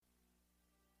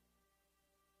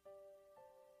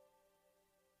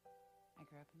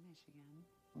grew up in Michigan.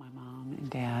 My mom and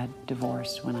dad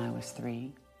divorced when I was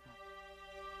 3.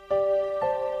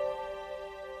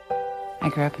 I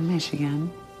grew up in Michigan.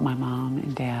 My mom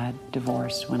and dad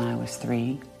divorced when I was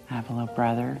 3. I have a little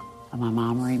brother. My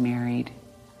mom remarried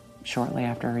shortly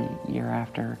after, a year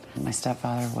after. My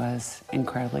stepfather was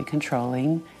incredibly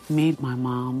controlling, made my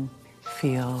mom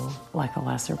feel like a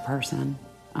lesser person.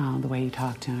 The way he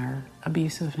talked to her,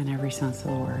 abusive in every sense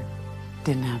of the word.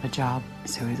 Didn't have a job,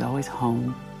 so he was always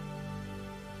home.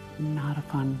 Not a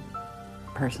fun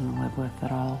person to live with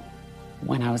at all.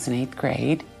 When I was in 8th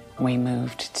grade, we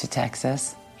moved to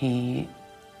Texas. He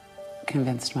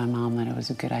convinced my mom that it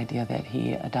was a good idea that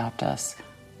he adopt us.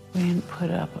 We didn't put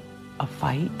up a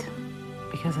fight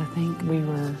because I think we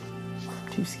were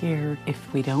too scared.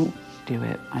 If we don't do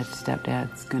it, my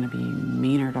stepdad's gonna be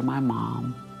meaner to my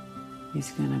mom. He's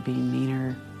gonna be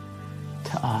meaner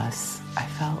to us. I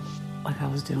felt like I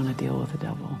was doing a deal with the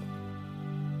devil.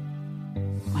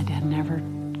 My dad never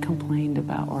complained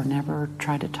about or never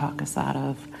tried to talk us out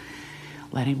of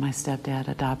letting my stepdad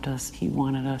adopt us. He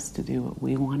wanted us to do what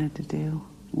we wanted to do.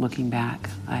 Looking back,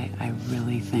 I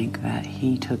really think that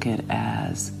he took it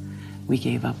as we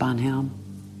gave up on him,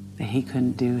 that he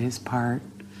couldn't do his part,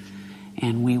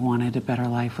 and we wanted a better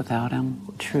life without him.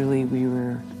 Truly, we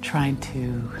were trying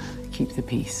to keep the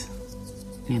peace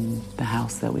in the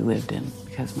house that we lived in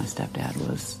because my stepdad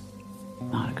was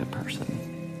not a good person.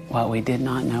 What we did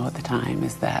not know at the time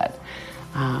is that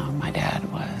my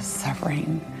dad was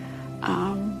suffering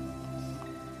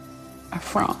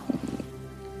from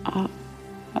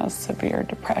a severe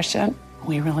depression.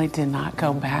 We really did not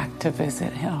go back to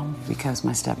visit him because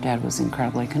my stepdad was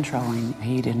incredibly controlling.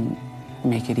 He didn't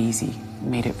make it easy,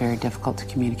 made it very difficult to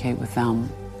communicate with them.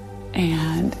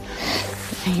 And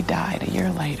he died a year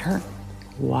later.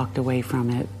 Walked away from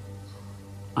it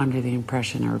under the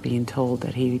impression or being told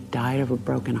that he died of a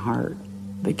broken heart.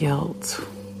 The guilt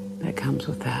that comes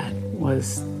with that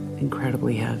was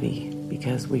incredibly heavy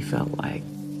because we felt like,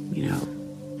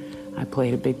 I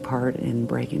played a big part in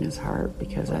breaking his heart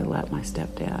because I let my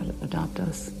stepdad adopt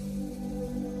us.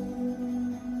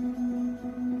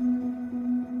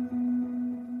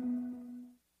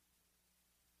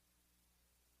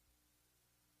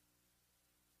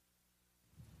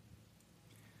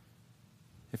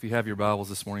 If you have your Bibles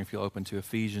this morning, if you'll open to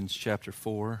Ephesians chapter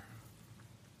 4.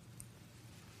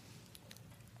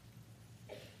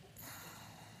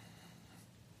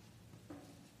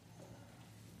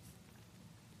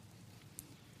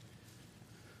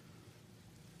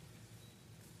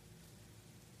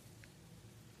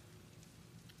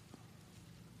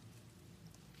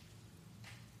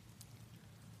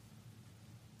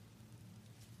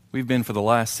 We've been for the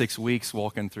last 6 weeks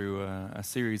walking through a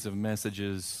series of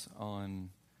messages on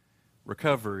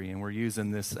recovery, and we're using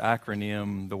this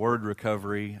acronym, the word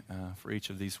recovery, for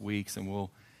each of these weeks, and we'll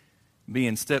be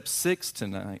in step 6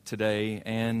 today.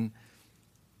 And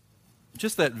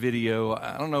just that video,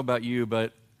 I don't know about you,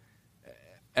 but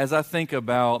as I think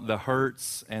about the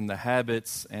hurts and the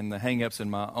habits and the hang-ups in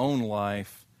my own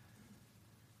life,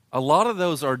 a lot of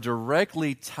those are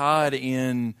directly tied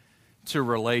in to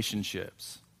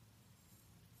relationships.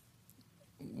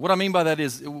 What I mean by that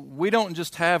is we don't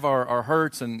just have our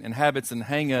hurts and habits and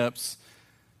hang-ups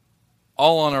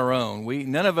all on our own.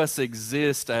 None of us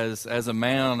exist as a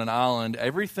man on an island.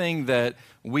 Everything that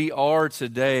we are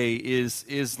today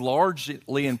is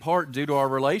largely in part due to our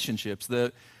relationships.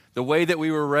 The way that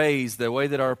we were raised, the way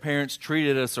that our parents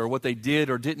treated us or what they did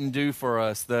or didn't do for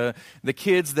us, the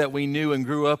kids that we knew and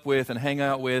grew up with and hang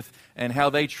out with and how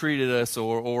they treated us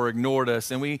or ignored us.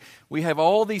 And we have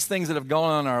all these things that have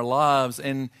gone on in our lives.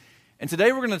 And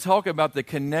today we're going to talk about the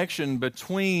connection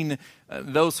between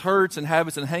those hurts and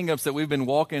habits and hang-ups that we've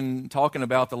been talking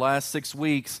about the last 6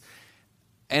 weeks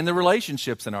and the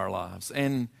relationships in our lives.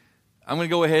 And I'm going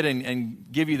to go ahead and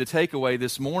give you the takeaway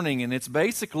this morning, and it's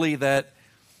basically that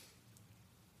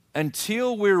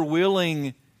until we're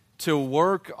willing to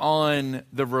work on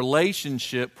the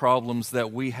relationship problems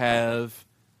that we have,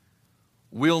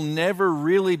 we'll never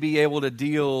really be able to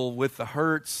deal with the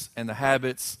hurts and the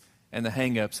habits and the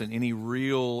hang-ups in any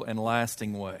real and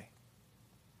lasting way.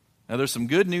 Now, there's some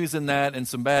good news in that and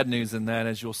some bad news in that,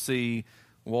 as you'll see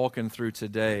walking through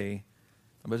today.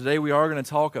 But today we are going to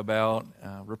talk about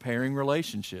repairing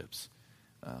relationships.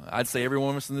 I'd say every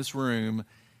one of us in this room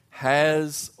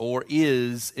has or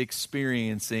is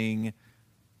experiencing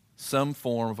some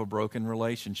form of a broken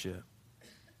relationship.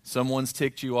 Someone's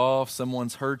ticked you off,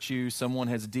 someone's hurt you, someone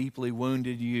has deeply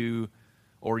wounded you,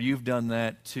 or you've done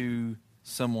that to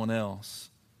someone else.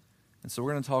 And so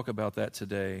we're going to talk about that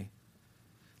today.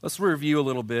 Let's review a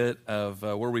little bit of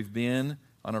where we've been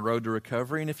on a road to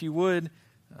recovery. And if you would,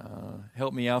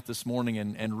 help me out this morning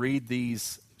and read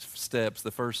these steps,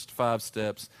 the first 5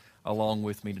 steps, along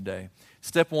with me today.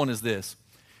 Step 1 is this: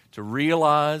 to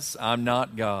realize I'm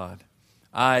not God.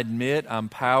 I admit I'm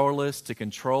powerless to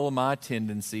control my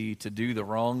tendency to do the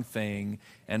wrong thing,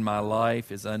 and my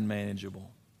life is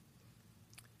unmanageable.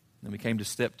 Then we came to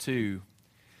step 2,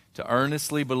 to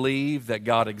earnestly believe that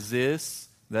God exists,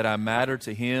 that I matter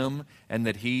to Him, and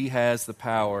that He has the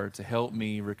power to help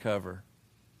me recover.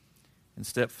 And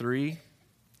step 3,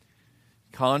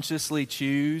 consciously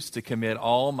choose to commit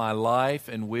all my life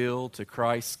and will to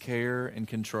Christ's care and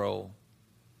control.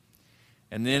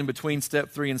 And then between step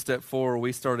 3 and step 4,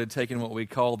 we started taking what we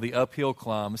call the uphill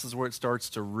climb. This is where it starts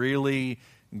to really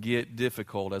get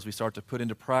difficult as we start to put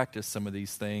into practice some of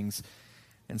these things.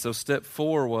 And so step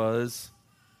 4 was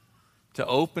to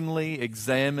openly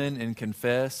examine and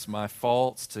confess my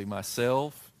faults to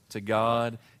myself, to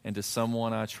God, and to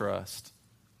someone I trust.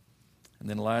 And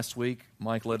then last week,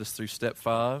 Mike led us through step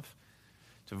 5,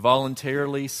 to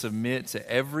voluntarily submit to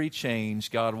every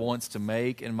change God wants to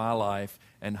make in my life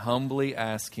and humbly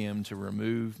ask Him to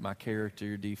remove my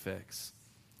character defects.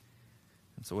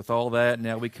 And so with all that,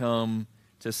 now we come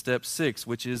to step 6,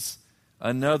 which is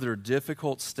another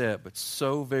difficult step, but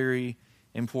so very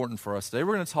important for us. Today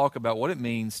we're going to talk about what it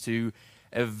means to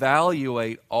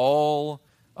evaluate all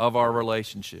of our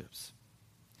relationships.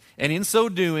 And in so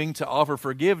doing, to offer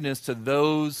forgiveness to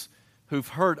those who've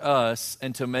hurt us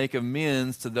and to make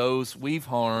amends to those we've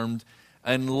harmed,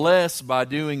 unless by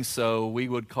doing so we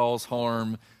would cause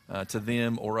harm to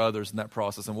them or others in that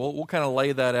process. And we'll kind of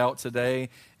lay that out today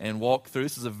and walk through.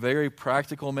 This is a very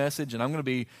practical message, and I'm going to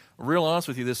be real honest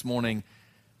with you this morning.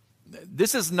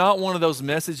 This is not one of those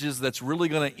messages that's really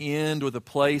going to end with a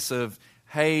place of,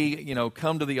 hey,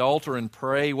 come to the altar and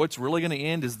pray. What's really going to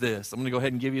end is this. I'm going to go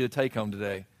ahead and give you the take home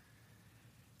today.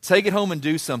 Take it home and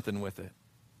do something with it.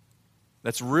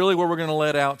 That's really what we're going to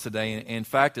let out today. In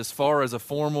fact, as far as a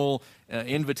formal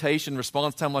invitation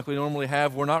response time like we normally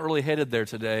have, we're not really headed there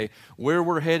today. Where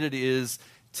we're headed is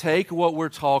take what we're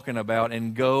talking about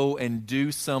and go and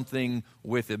do something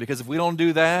with it. Because if we don't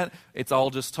do that, it's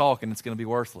all just talk and it's going to be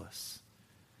worthless.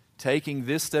 Taking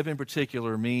this step in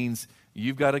particular means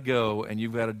you've got to go and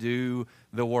you've got to do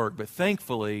the work. But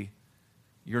thankfully,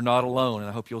 you're not alone, and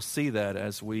I hope you'll see that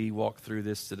as we walk through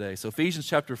this today. So Ephesians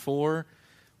chapter 4,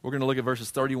 we're going to look at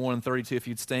verses 31 and 32. If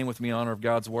you'd stand with me in honor of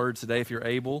God's Word today, if you're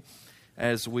able,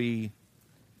 as we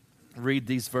read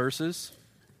these verses.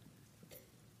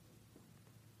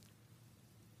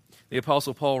 The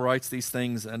Apostle Paul writes these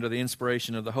things under the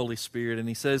inspiration of the Holy Spirit, and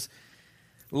he says,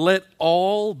 "Let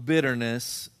all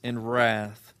bitterness and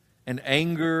wrath and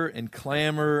anger and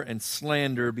clamor and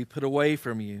slander be put away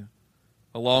from you,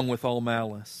 along with all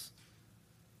malice.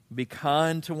 Be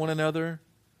kind to one another,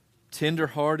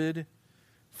 tender-hearted,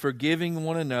 forgiving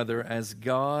one another as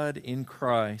God in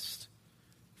Christ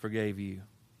forgave you."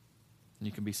 And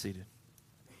you can be seated.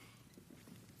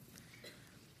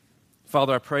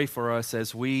 Father, I pray for us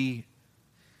as we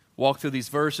walk through these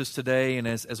verses today and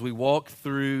as we walk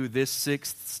through this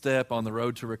 6th step on the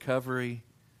road to recovery.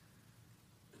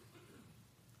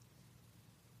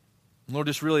 Lord,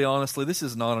 just really honestly, this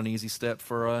is not an easy step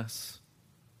for us.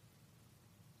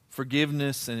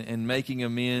 Forgiveness and making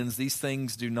amends, these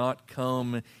things do not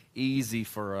come easy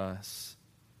for us.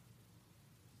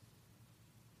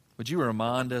 Would you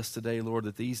remind us today, Lord,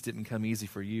 that these didn't come easy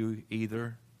for you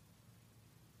either?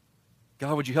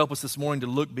 God, would you help us this morning to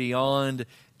look beyond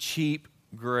cheap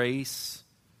grace,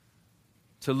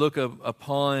 to look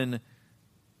upon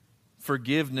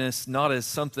forgiveness not as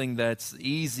something that's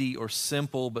easy or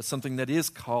simple, but something that is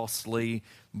costly,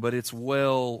 but it's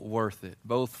well worth it,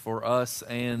 both for us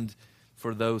and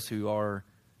for those who are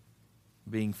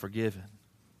being forgiven.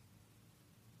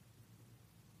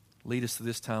 Lead us to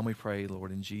this time, we pray,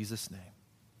 Lord, in Jesus' name.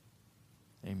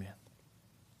 Amen.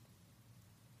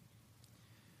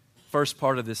 First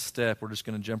part of this step, we're just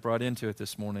going to jump right into it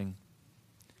this morning,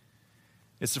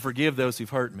 is to forgive those who've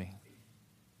hurt me.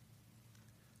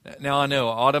 Now, I know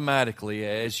automatically,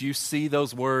 as you see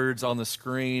those words on the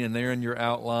screen and they're in your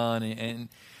outline, and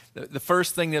the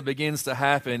first thing that begins to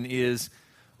happen is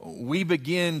we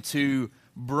begin to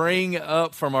bring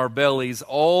up from our bellies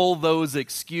all those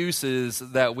excuses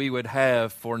that we would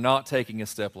have for not taking a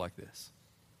step like this.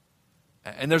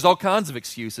 And there's all kinds of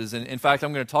excuses. And in fact,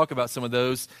 I'm going to talk about some of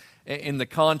those in the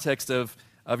context of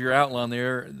your outline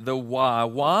there, the why.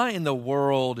 Why in the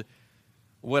world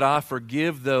would I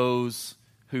forgive those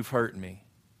who've hurt me?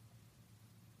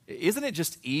 Isn't it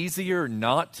just easier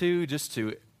not to, just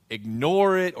to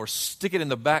ignore it or stick it in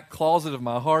the back closet of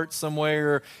my heart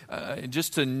somewhere,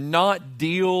 just to not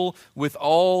deal with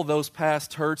all those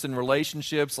past hurts and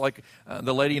relationships like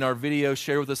the lady in our video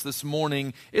shared with us this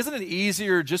morning? Isn't it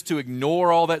easier just to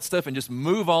ignore all that stuff and just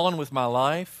move on with my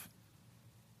life?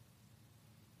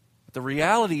 But the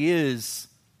reality is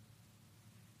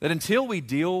that until we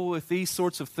deal with these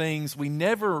sorts of things, we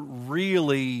never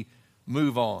really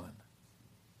move on.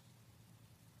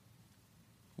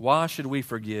 Why should we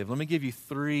forgive? Let me give you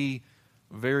 3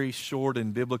 very short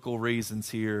and biblical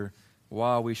reasons here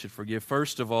why we should forgive.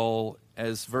 First of all,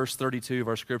 as verse 32 of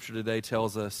our scripture today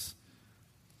tells us,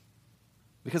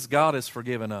 because God has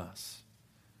forgiven us.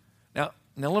 Now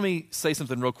let me say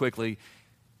something real quickly.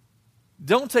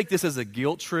 Don't take this as a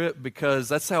guilt trip, because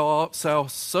that's how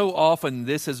so often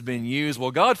this has been used.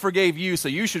 Well, God forgave you, so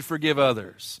you should forgive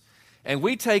others. And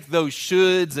we take those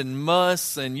shoulds and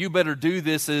musts and you better do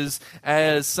this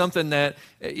as something that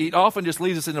it often just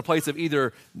leaves us in a place of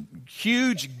either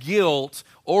huge guilt,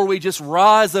 or we just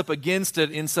rise up against it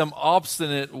in some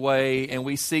obstinate way and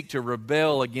we seek to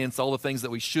rebel against all the things that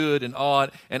we should and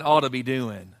ought to be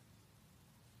doing.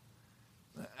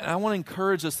 And I want to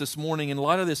encourage us this morning in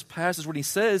light of this passage when he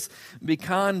says, be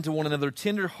kind to one another,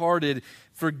 tender-hearted,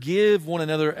 forgive one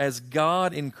another as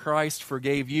God in Christ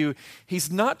forgave you.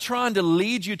 He's not trying to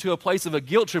lead you to a place of a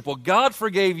guilt trip. Well, God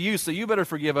forgave you, so you better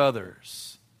forgive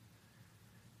others.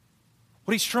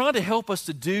 What he's trying to help us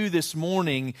to do this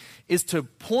morning is to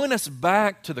point us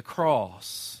back to the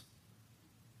cross.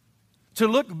 To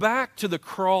look back to the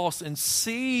cross and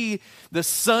see the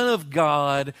Son of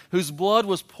God whose blood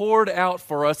was poured out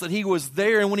for us, that he was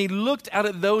there. And when he looked out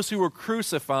at those who were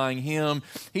crucifying him,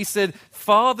 he said,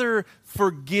 Father,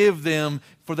 forgive them,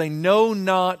 for they know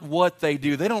not what they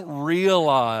do. They don't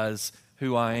realize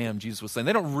who I am, Jesus was saying.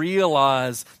 They don't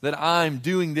realize that I'm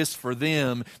doing this for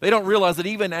them. They don't realize that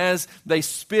even as they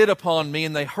spit upon me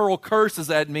and they hurl curses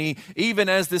at me, even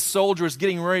as this soldier is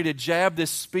getting ready to jab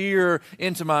this spear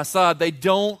into my side, they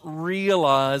don't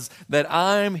realize that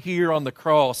I'm here on the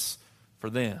cross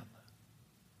for them.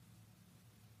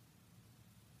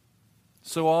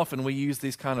 So often we use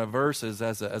these kind of verses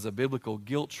as a biblical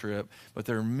guilt trip, but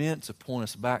they're meant to point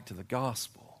us back to the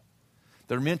gospel.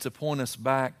 They're meant to point us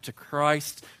back to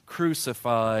Christ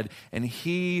crucified and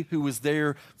he who was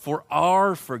there for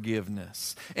our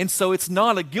forgiveness. And so it's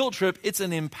not a guilt trip, it's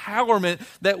an empowerment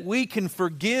that we can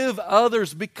forgive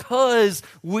others because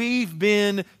we've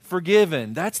been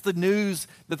forgiven. That's the news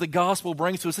that the gospel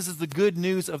brings to us. This is the good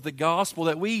news of the gospel,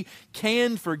 that we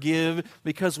can forgive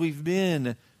because we've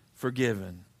been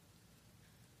forgiven.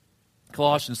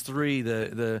 Colossians 3,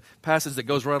 the passage that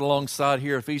goes right alongside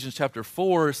here, Ephesians chapter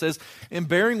 4, says, in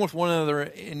bearing with one another,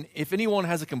 and if anyone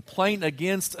has a complaint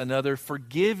against another,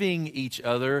 forgiving each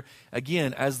other,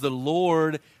 again, as the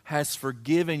Lord has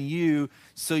forgiven you,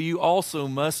 so you also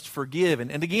must forgive.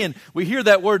 And again, we hear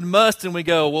that word must and we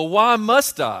go, well, why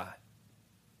must I?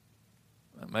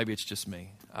 Maybe it's just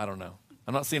me. I don't know.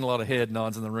 I'm not seeing a lot of head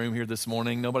nods in the room here this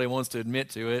morning. Nobody wants to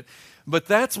admit to it. But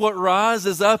that's what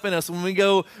rises up in us when we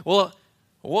go, well,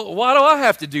 why do I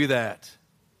have to do that?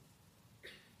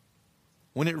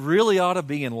 When it really ought to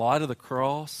be, in light of the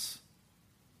cross,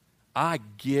 I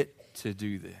get to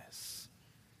do this.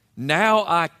 Now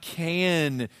I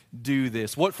can do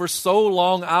this. What for so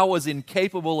long I was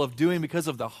incapable of doing because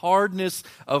of the hardness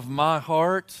of my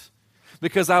heart,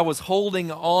 because I was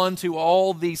holding on to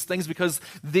all these things, because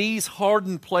these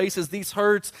hardened places, these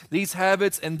hurts, these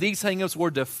habits, and these hang-ups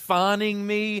were defining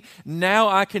me. Now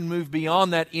I can move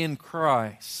beyond that in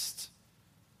Christ.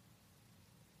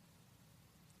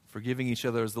 Forgiving each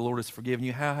other as the Lord has forgiven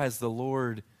you. How has the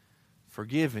Lord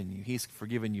forgiven you? He's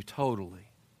forgiven you totally.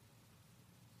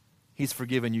 He's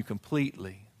forgiven you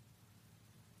completely.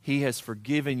 He has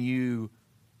forgiven you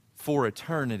for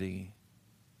eternity.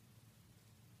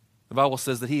 The Bible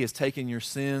says that he has taken your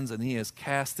sins and he has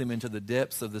cast them into the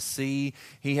depths of the sea.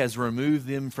 He has removed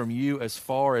them from you as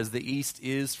far as the east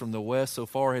is from the west. So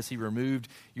far has he removed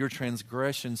your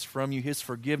transgressions from you. His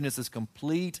forgiveness is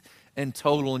complete and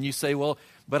total. And you say, well,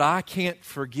 but I can't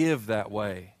forgive that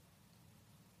way.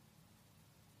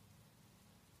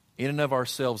 In and of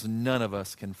ourselves, none of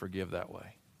us can forgive that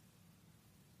way.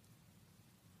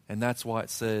 And that's why it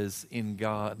says in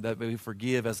God that we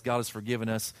forgive as God has forgiven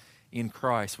us in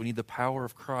Christ. We need the power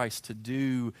of Christ to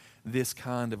do this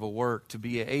kind of a work, to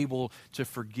be able to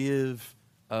forgive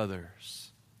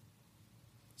others.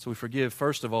 So we forgive,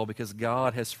 first of all, because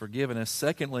God has forgiven us.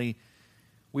 Secondly,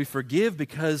 we forgive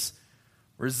because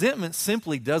resentment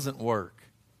simply doesn't work.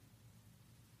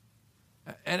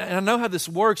 And I know how this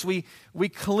works. We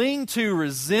cling to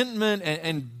resentment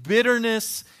and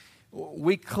bitterness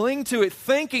we cling to it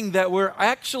thinking that we're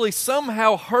actually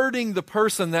somehow hurting the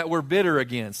person that we're bitter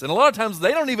against. And a lot of times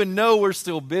they don't even know we're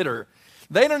still bitter.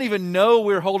 They don't even know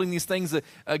we're holding these things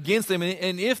against them.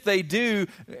 And if they do,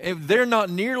 they're not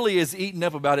nearly as eaten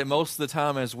up about it most of the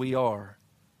time as we are.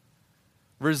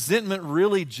 Resentment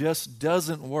really just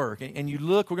doesn't work. And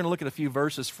we're going to look at a few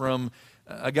verses from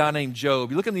a guy named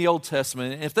Job. You look in the Old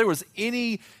Testament, and if there was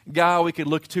any guy we could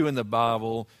look to in the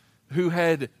Bible who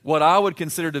had what I would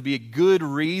consider to be a good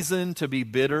reason to be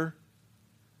bitter,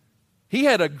 he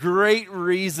had a great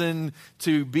reason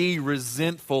to be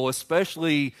resentful,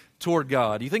 especially toward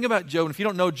God. You think about Job, and if you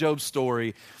don't know Job's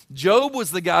story, Job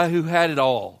was the guy who had it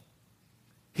all.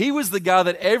 He was the guy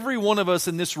that every one of us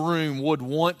in this room would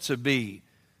want to be.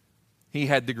 He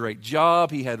had the great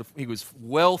job, he was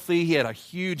wealthy, he had a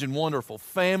huge and wonderful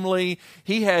family.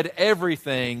 He had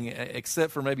everything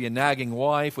except for maybe a nagging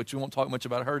wife, which we won't talk much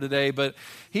about her today, but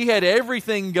he had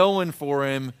everything going for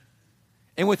him.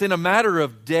 And within a matter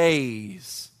of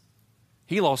days,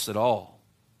 he lost it all.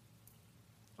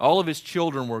 All of his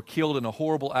children were killed in a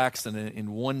horrible accident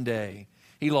in one day.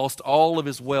 He lost all of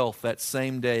his wealth that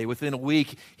same day. Within a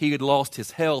week, he had lost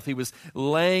his health. He was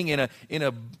laying in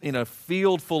a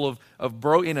field full of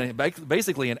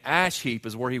basically an ash heap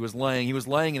is where he was laying. He was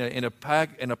laying in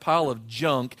a pile of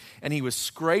junk, and he was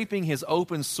scraping his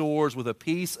open sores with a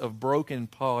piece of broken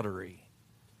pottery.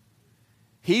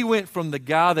 He went from the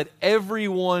guy that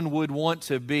everyone would want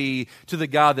to be to the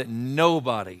guy that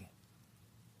nobody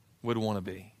would want to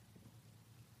be.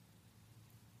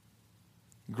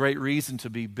 Great reason to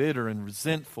be bitter and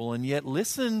resentful, and yet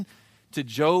listen to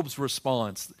Job's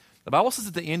response. The Bible says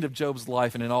at the end of Job's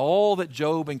life, and in all that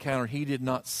Job encountered, he did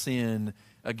not sin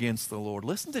against the Lord.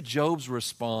 Listen to Job's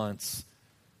response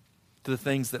to the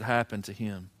things that happened to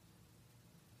him.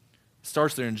 It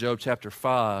starts there in Job chapter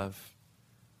 5.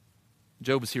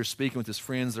 Job is here speaking with his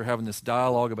friends. They're having this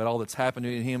dialogue about all that's happened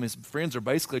to him. His friends are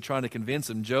basically trying to convince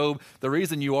him, Job, the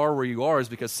reason you are where you are is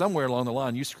because somewhere along the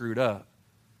line you screwed up.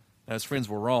 Now, his friends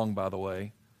were wrong, by the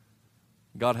way.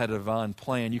 God had a divine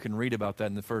plan. You can read about that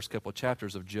in the first couple of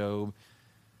chapters of Job.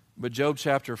 But Job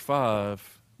chapter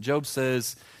 5, Job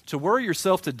says, to worry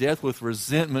yourself to death with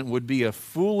resentment would be a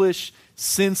foolish,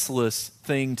 senseless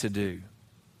thing to do.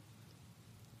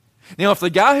 Now, if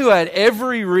the guy who had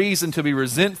every reason to be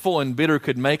resentful and bitter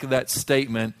could make that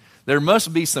statement, there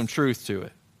must be some truth to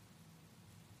it.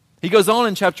 He goes on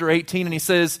in chapter 18 and he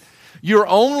says, you're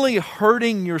only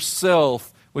hurting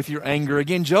yourself with your anger.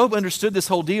 Again, Job understood this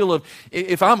whole deal of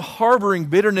if I'm harboring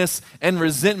bitterness and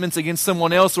resentments against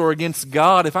someone else or against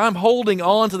God, if I'm holding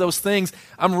on to those things,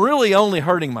 I'm really only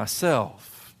hurting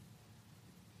myself.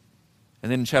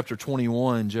 And then in chapter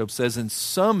 21, Job says, and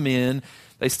some men,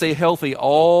 they stay healthy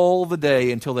all the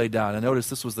day until they die. Now notice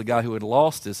this was the guy who had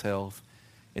lost his health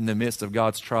in the midst of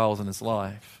God's trials in his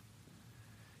life.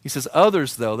 He says,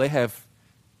 others, though, they have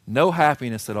no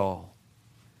happiness at all.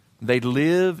 They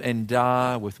live and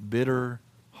die with bitter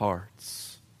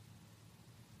hearts.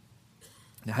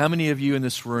 Now, how many of you in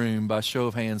this room, by show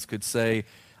of hands, could say,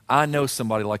 I know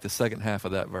somebody like the second half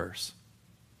of that verse?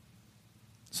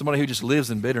 Somebody who just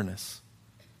lives in bitterness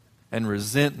and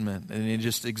resentment, and it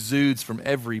just exudes from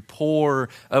every pore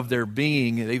of their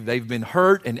being. They've been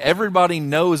hurt, and everybody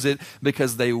knows it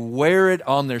because they wear it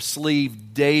on their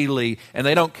sleeve daily, and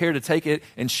they don't care to take it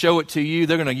and show it to you.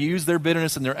 They're going to use their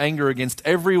bitterness and their anger against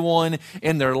everyone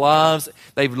in their lives.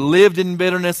 They've lived in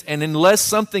bitterness, and unless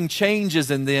something changes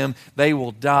in them, they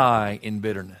will die in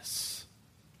bitterness.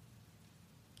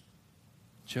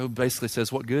 Job basically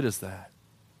says, what good is that?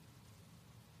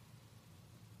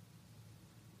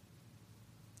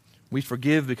 We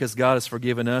forgive because God has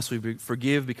forgiven us. We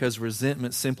forgive because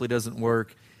resentment simply doesn't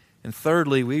work. And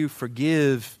thirdly, we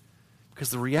forgive because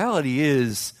the reality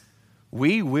is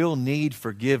we will need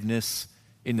forgiveness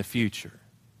in the future.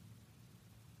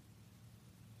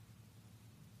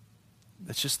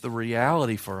 That's just the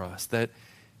reality for us, that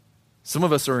some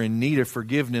of us are in need of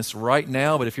forgiveness right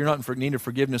now, but if you're not in need of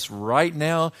forgiveness right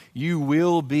now, you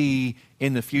will be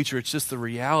in the future. It's just the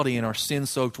reality in our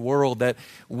sin-soaked world that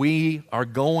we are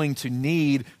going to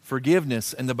need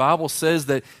forgiveness. And the Bible says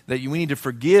that we need to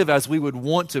forgive as we would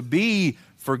want to be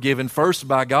forgiven, first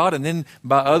by God and then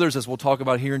by others, as we'll talk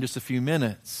about here in just a few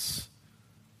minutes.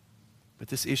 But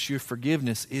this issue of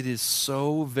forgiveness, it is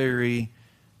so very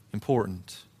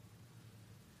important.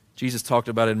 Jesus talked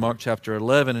about it in Mark chapter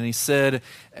 11, and he said,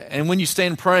 and when you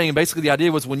stand praying, and basically the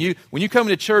idea was when you come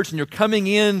into church and you're coming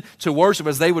in to worship,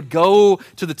 as they would go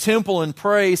to the temple and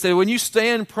pray, he said, when you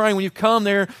stand praying, when you come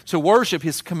there to worship,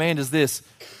 his command is this,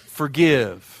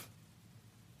 forgive.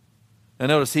 Now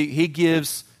notice, he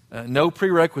gives No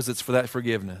prerequisites for that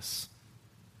forgiveness.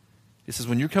 It says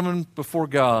when you're coming before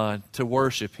God to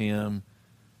worship Him,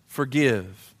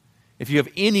 forgive. If you have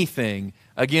anything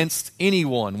against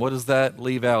anyone, what does that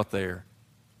leave out there?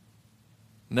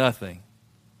 Nothing.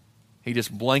 He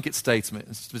just blanket statement.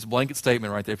 It's just blanket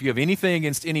statement right there. If you have anything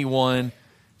against anyone,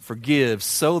 forgive.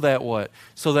 So that what?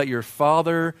 So that your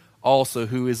Father also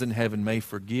who is in heaven may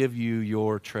forgive you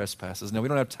your trespasses. Now, we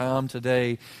don't have time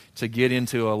today to get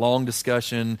into a long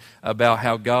discussion about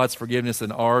how God's forgiveness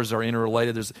and ours are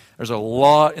interrelated. There's a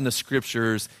lot in the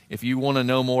Scriptures. If you want to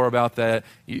know more about that,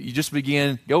 you just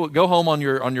begin, go home on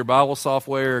your Bible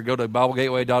software, or go to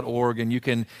BibleGateway.org, and you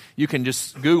can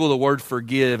just Google the word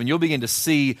forgive, and you'll begin to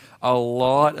see a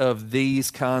lot of these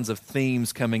kinds of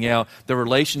themes coming out. The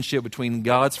relationship between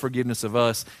God's forgiveness of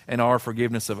us and our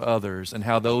forgiveness of others, and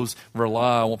how those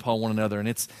rely upon one another. And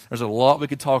there's a lot we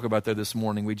could talk about there this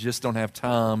morning. We just don't have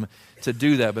time to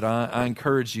do that, but I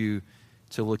encourage you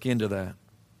to look into that.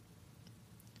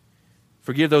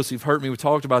 Forgive those who've hurt me. We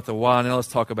talked about the why. Now let's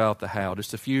talk about the how.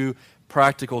 Just a few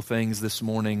practical things this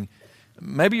morning.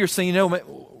 Maybe you're saying,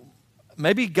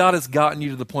 maybe God has gotten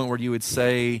you to the point where you would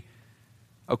say,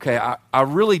 okay, I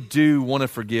really do want to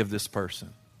forgive this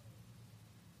person.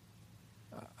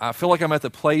 I feel like I'm at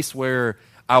the place where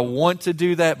I want to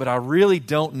do that, but I really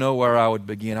don't know where I would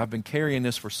begin. I've been carrying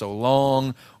this for so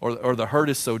long, or the hurt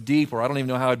is so deep, or I don't even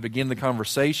know how I'd begin the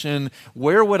conversation.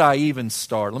 Where would I even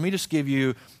start? Let me just give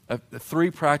you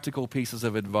three practical pieces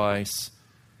of advice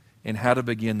in how to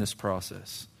begin this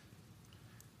process.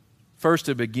 First,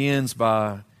 it begins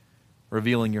by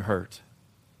revealing your hurt.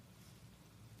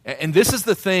 And this is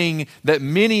the thing that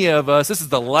many of us, this is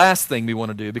the last thing we want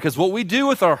to do. Because what we do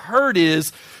with our hurt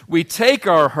is we take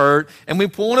our hurt and we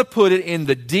want to put it in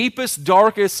the deepest,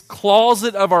 darkest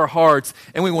closet of our hearts.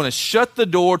 And we want to shut the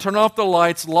door, turn off the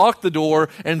lights, lock the door,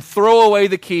 and throw away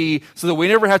the key so that we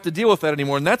never have to deal with that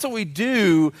anymore. And that's what we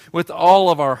do with all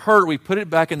of our hurt. We put it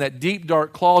back in that deep,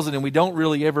 dark closet, and we don't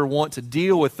really ever want to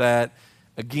deal with that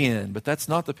again. But that's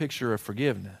not the picture of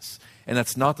forgiveness. And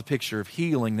that's not the picture of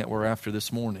healing that we're after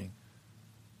this morning.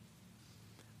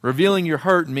 Revealing your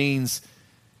hurt means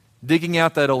digging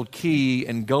out that old key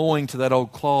and going to that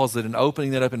old closet and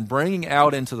opening that up and bringing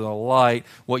out into the light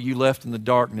what you left in the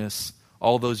darkness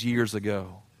all those years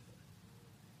ago.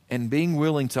 And being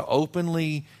willing to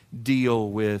openly deal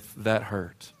with that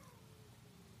hurt.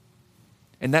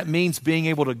 And that means being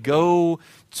able to go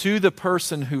to the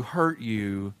person who hurt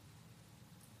you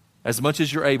as much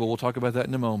as you're able. We'll talk about that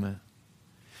in a moment.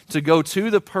 To go to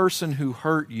the person who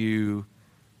hurt you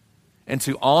and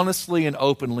to honestly and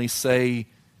openly say,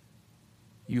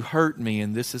 you hurt me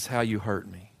and this is how you hurt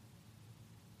me.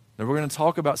 Now we're going to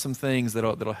talk about some things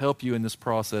that'll help you in this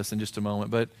process in just a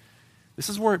moment, but this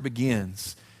is where it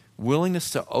begins.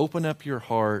 Willingness to open up your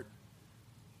heart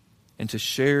and to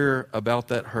share about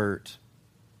that hurt.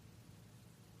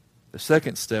 The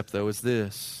second step, though, is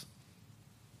this: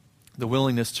 the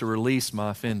willingness to release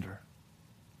my offender.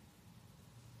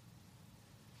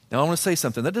 Now, I want to say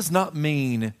something. That does not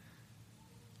mean,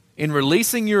 in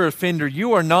releasing your offender,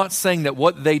 you are not saying that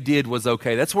what they did was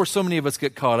okay. That's where so many of us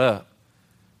get caught up.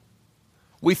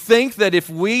 We think that if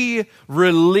we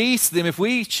release them, if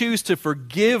we choose to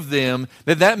forgive them,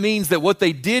 that means that what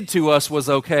they did to us was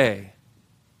okay.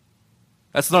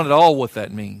 That's not at all what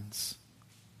that means.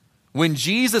 When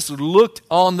Jesus looked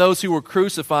on those who were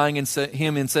crucifying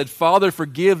him and said, Father,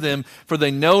 forgive them, for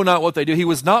they know not what they do, he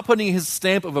was not putting his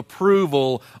stamp of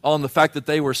approval on the fact that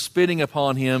they were spitting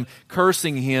upon him,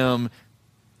 cursing him,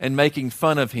 and making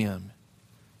fun of him.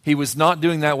 He was not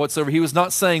doing that whatsoever. He was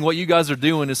not saying what you guys are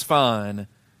doing is fine.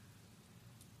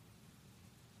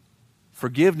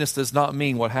 Forgiveness does not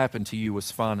mean what happened to you was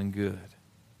fine and good.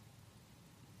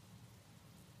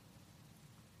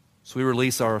 So we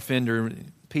release our offender.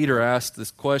 Peter asked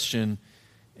this question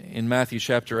in Matthew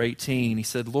chapter 18. He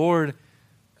said, Lord,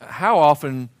 how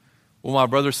often will my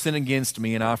brother sin against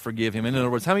me and I forgive him? In other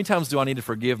words, how many times do I need to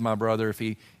forgive my brother if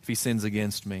he sins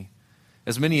against me?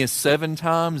 As many as 7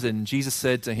 times. And Jesus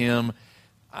said to him,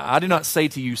 I do not say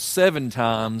to you 7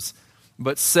 times,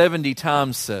 but 70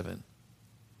 times 7.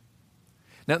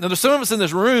 Now there's some of us in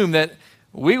this room that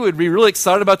we would be really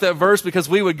excited about that verse because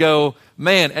we would go,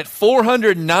 man, at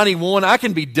 491, I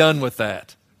can be done with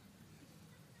that.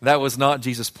 That was not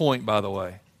Jesus' point, by the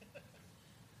way.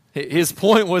 His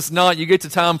point was not, you get to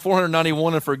time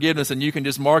 491 of forgiveness and you can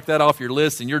just mark that off your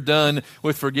list and you're done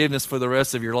with forgiveness for the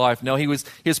rest of your life. No,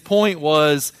 his point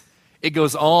was, it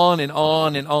goes on and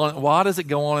on and on. Why does it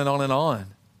go on and on and on?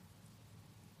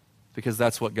 Because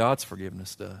that's what God's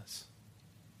forgiveness does.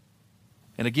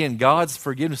 And again, God's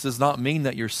forgiveness does not mean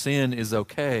that your sin is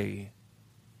okay.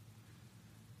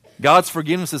 God's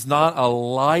forgiveness is not a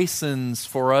license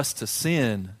for us to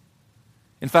sin.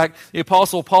 In fact, the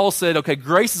Apostle Paul said, okay,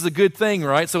 grace is a good thing,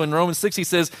 right? So in Romans 6 he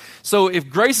says, so if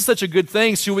grace is such a good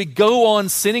thing, should we go on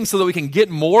sinning so that we can get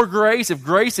more grace? If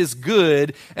grace is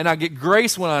good and I get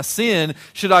grace when I sin,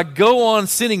 should I go on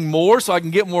sinning more so I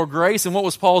can get more grace? And what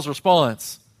was Paul's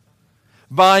response?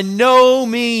 By no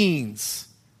means.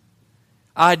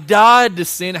 I died to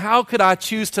sin. How could I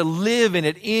choose to live in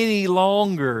it any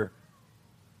longer?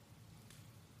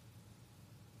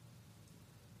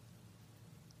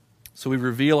 So we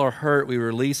reveal our hurt, we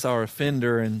release our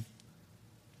offender, and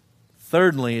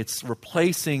thirdly, it's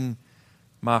replacing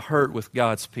my hurt with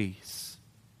God's peace.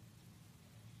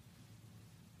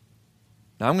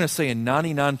 Now, I'm going to say in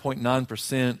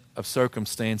 99.9% of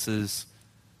circumstances,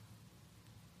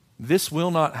 this will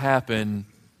not happen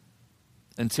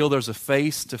until there's a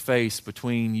face-to-face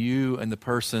between you and the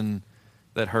person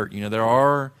that hurt you. There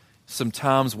are some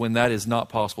times when that is not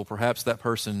possible. Perhaps that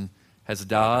person has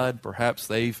died. Perhaps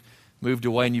they've moved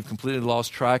away and you've completely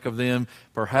lost track of them.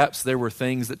 Perhaps there were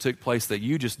things that took place that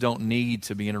you just don't need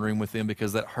to be in a room with them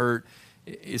because that hurt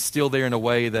is still there in a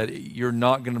way that you're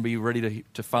not going to be ready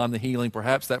to find the healing.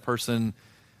 Perhaps that person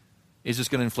is just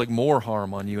going to inflict more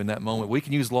harm on you in that moment. We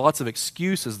can use lots of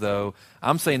excuses, though.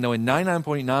 I'm saying, though, in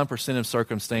 99.9% of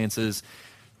circumstances,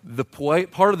 the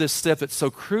part of this step that's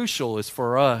so crucial is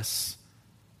for us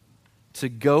to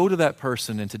go to that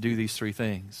person and to do these three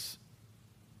things.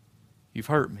 You've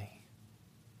hurt me.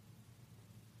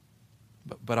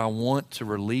 But I want to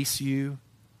release you.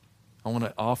 I want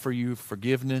to offer you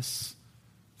forgiveness.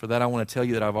 For that, I want to tell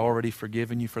you that I've already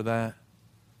forgiven you for that.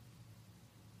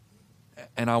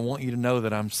 And I want you to know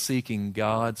that I'm seeking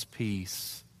God's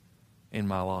peace in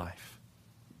my life.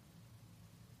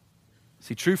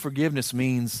 See, true forgiveness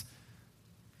means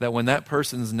that when that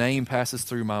person's name passes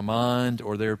through my mind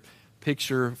or their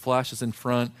picture flashes in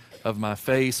front of my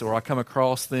face or I come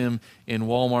across them in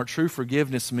Walmart, true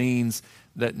forgiveness means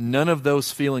that none of those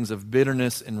feelings of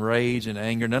bitterness and rage and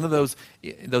anger, none of those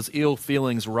ill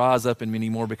feelings rise up in me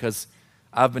anymore because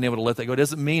I've been able to let that go. It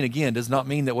does not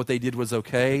mean that what they did was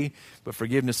okay, but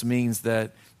forgiveness means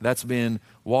that that's been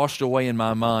washed away in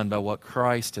my mind by what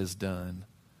Christ has done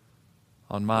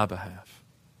on my behalf.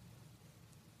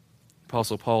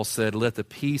 Apostle Paul said, let the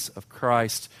peace of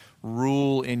Christ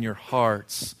rule in your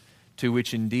hearts, to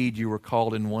which indeed you were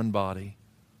called in one body,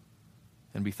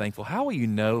 and be thankful. How will you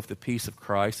know if the peace of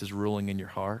Christ is ruling in your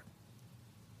heart?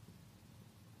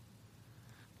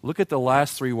 Look at the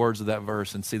last three words of that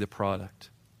verse and see the product.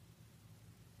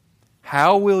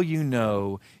 How will you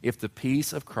know if the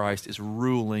peace of Christ is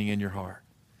ruling in your heart?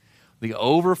 The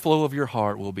overflow of your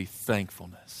heart will be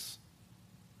thankfulness.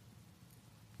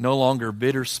 No longer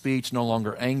bitter speech, no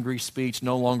longer angry speech,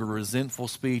 no longer resentful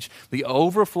speech. The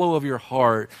overflow of your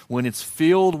heart, when it's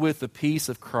filled with the peace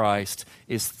of Christ,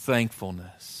 is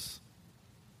thankfulness.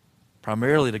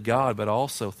 Primarily to God, but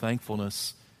also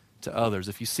thankfulness to others.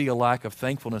 If you see a lack of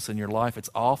thankfulness in your life, it's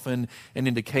often an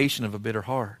indication of a bitter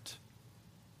heart.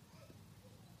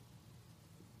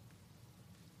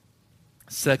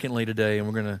 Secondly today, and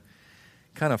we're going to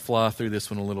kind of fly through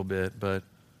this one a little bit, but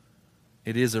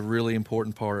it is a really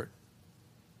important part.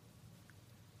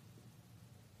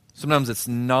 Sometimes it's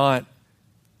not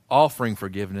offering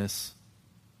forgiveness,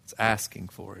 it's asking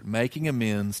for it, making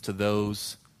amends to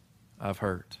those I've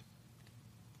hurt.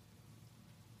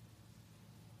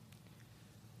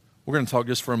 We're going to talk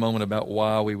just for a moment about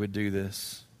why we would do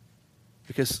this.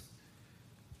 Because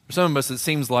for some of us it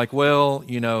seems like, well,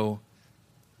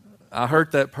 I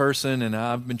hurt that person and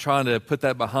I've been trying to put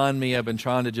that behind me. I've been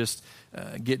trying to just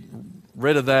get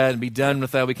rid of that and be done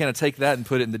with that. We kind of take that and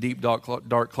put it in the deep, dark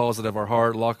closet of our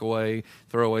heart, lock away,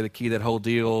 throw away the key, that whole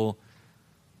deal.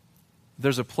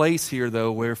 There's a place here,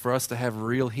 though, where for us to have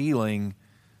real healing,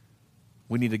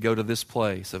 we need to go to this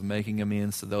place of making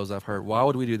amends to those I've hurt. Why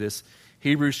would we do this?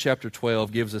 Hebrews chapter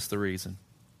 12 gives us the reason.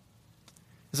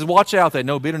 It says, watch out that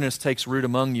no bitterness takes root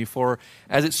among you, for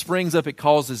as it springs up, it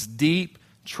causes deep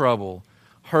trouble,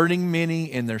 hurting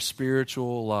many in their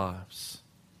spiritual lives.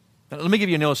 Now, let me give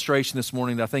you an illustration this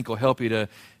morning that I think will help you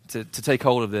to take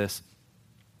hold of this.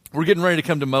 We're getting ready to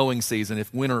come to mowing season,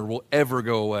 if winter will ever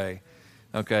go away.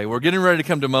 Okay, we're getting ready to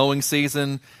come to mowing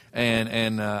season,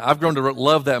 and I've grown to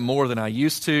love that more than I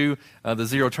used to. The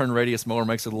zero-turn radius mower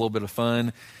makes it a little bit of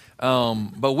fun.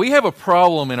 But we have a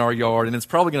problem in our yard, and it's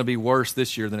probably going to be worse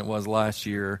this year than it was last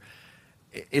year.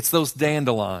 It's those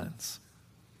dandelions.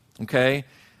 Okay?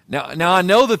 Now I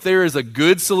know that there is a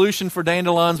good solution for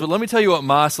dandelions, but let me tell you what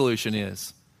my solution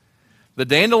is. The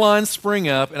dandelions spring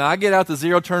up, and I get out the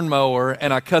zero-turn mower,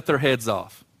 and I cut their heads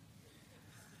off.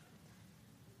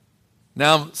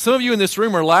 Now, some of you in this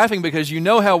room are laughing because you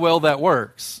know how well that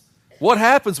works. What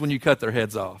happens when you cut their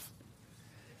heads off?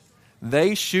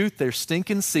 They shoot their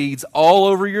stinking seeds all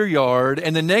over your yard,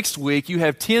 and the next week you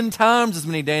have 10 times as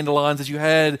many dandelions as you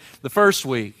had the first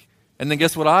week. And then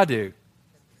guess what I do?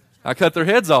 I cut their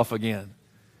heads off again.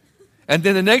 And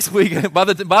then the next week, by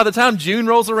the time June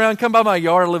rolls around, come by my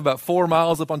yard. I live about 4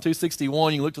 miles up on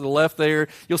 261. You look to the left there,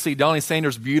 you'll see Donnie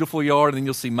Sanders' beautiful yard, and then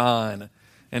you'll see mine.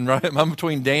 And right, I'm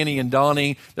between Danny and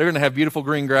Donnie. They're going to have beautiful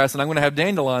green grass, and I'm going to have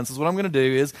dandelions. So what I'm going to do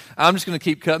is I'm just going to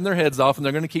keep cutting their heads off, and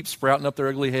they're going to keep sprouting up their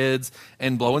ugly heads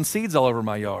and blowing seeds all over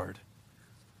my yard.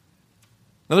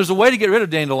 Now, there's a way to get rid of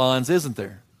dandelions, isn't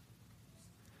there?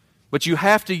 But you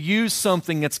have to use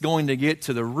something that's going to get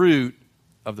to the root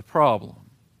of the problem.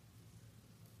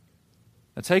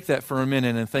 Now take that for a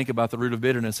minute and think about the root of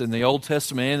bitterness. In the Old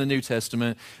Testament and the New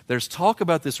Testament, there's talk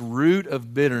about this root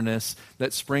of bitterness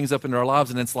that springs up into our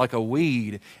lives, and it's like a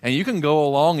weed. And you can go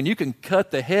along and you can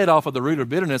cut the head off of the root of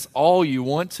bitterness all you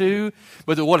want to,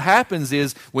 but what happens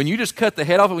is when you just cut the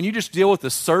head off, when you just deal with the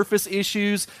surface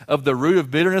issues of the root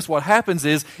of bitterness, what happens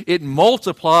is it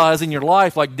multiplies in your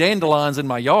life like dandelions in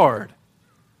my yard.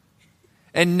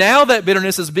 And now that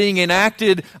bitterness is being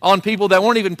enacted on people that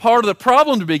weren't even part of the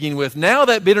problem to begin with. Now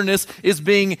that bitterness is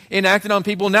being enacted on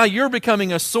people. Now you're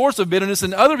becoming a source of bitterness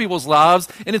in other people's lives.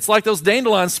 And it's like those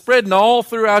dandelions spreading all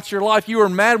throughout your life. You were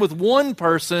mad with one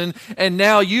person, and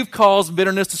now you've caused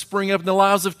bitterness to spring up in the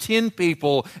lives of 10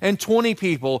 people and 20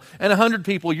 people and 100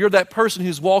 people. You're that person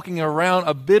who's walking around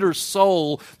a bitter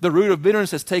soul. The root of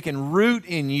bitterness has taken root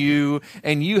in you,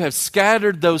 and you have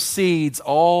scattered those seeds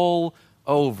all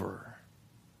over.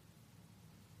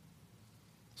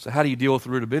 So how do you deal with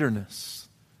the root of bitterness?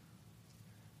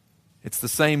 It's the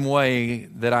same way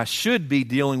that I should be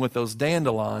dealing with those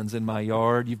dandelions in my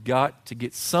yard. You've got to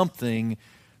get something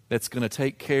that's going to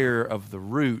take care of the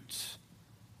root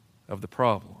of the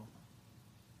problem.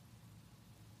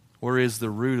 Where is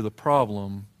the root of the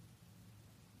problem?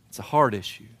 It's a heart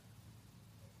issue.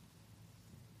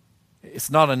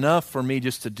 It's not enough for me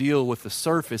just to deal with the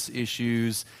surface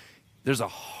issues. There's a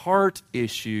heart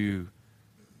issue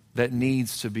that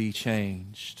needs to be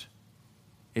changed.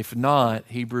 If not,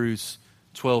 Hebrews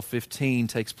 12:15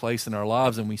 takes place in our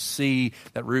lives, and we see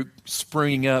that root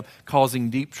springing up, causing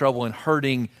deep trouble and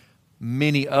hurting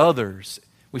many others.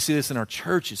 We see this in our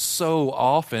churches so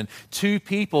often. Two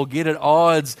people get at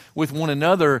odds with one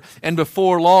another, and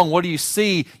before long, what do you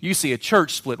see? You see a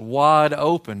church split wide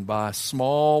open by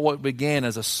what began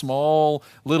as a small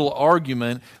little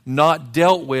argument, not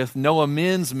dealt with, no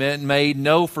amends made,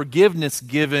 no forgiveness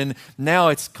given. Now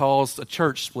it's caused a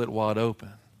church split wide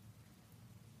open.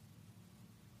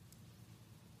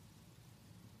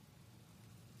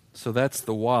 So that's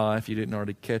the why, if you didn't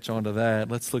already catch on to that.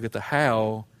 Let's look at the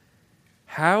how.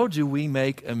 How do we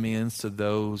make amends to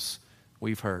those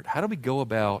we've hurt? How do we go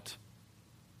about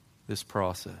this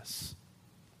process?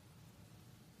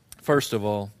 First of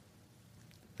all,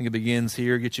 I think it begins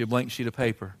here. Get you a blank sheet of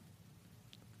paper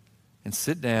and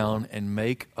sit down and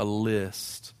make a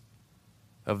list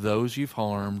of those you've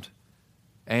harmed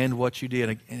and what you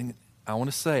did. And I want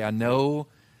to say, I know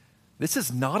this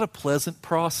is not a pleasant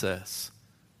process.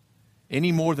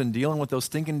 Any more than dealing with those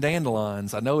stinking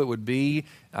dandelions. I know it would be.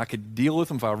 I could deal with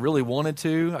them if I really wanted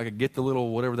to. I could get the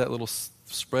little, whatever that little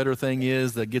spreader thing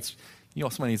is that gets,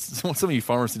 some of you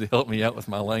farmers need to help me out with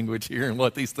my language here and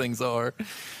what these things are.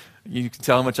 You can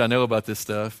tell how much I know about this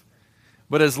stuff.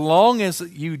 But as long as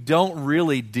you don't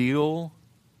really deal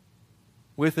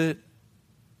with it,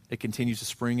 it continues to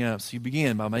spring up. So you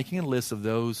begin by making a list of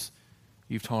those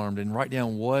you've harmed and write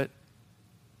down what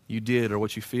you did or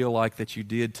what you feel like that you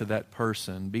did to that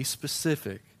person. Be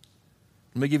specific.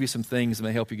 Let me give you some things that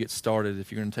may help you get started if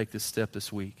you're going to take this step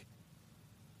this week.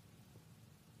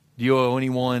 Do you owe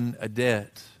anyone a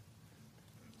debt?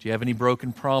 Do you have any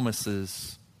broken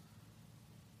promises?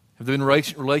 Have there been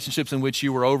relationships in which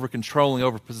you were over-controlling,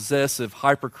 over-possessive,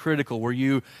 hypercritical? Were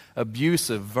you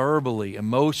abusive verbally,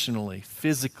 emotionally,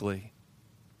 physically?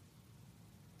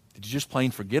 Did you just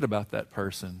plain forget about that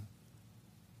person?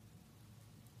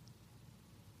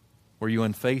 Were you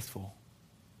unfaithful?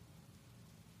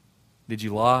 Did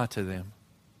you lie to them?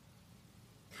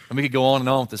 And we could go on and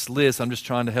on with this list. I'm just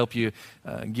trying to help you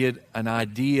get an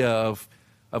idea of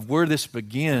where this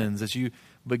begins. As you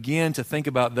begin to think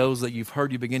about those that you've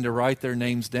heard, you begin to write their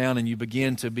names down and you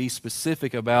begin to be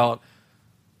specific about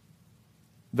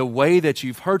the way that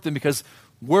you've hurt them, because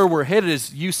where we're headed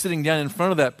is you sitting down in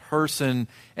front of that person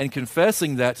and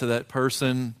confessing that to that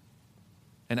person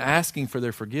and asking for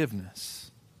their forgiveness.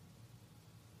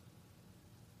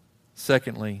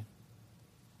 Secondly,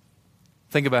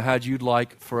 Think about how you'd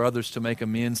like for others to make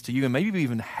amends to you. And maybe you've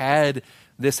even had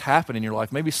this happen in your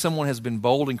life. Maybe someone has been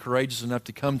bold and courageous enough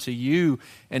to come to you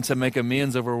and to make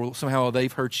amends over somehow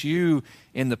they've hurt you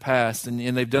in the past.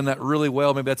 And they've done that really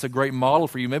well. Maybe that's a great model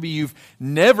for you. Maybe you've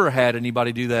never had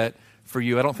anybody do that for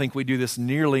you. I don't think we do this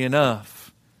nearly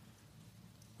enough.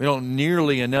 We don't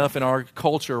nearly enough in our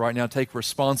culture right now take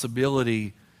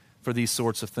responsibility for these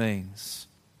sorts of things.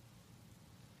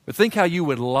 But think how you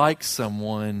would like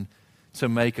someone to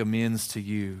make amends to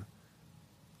you.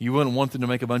 You wouldn't want them to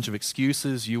make a bunch of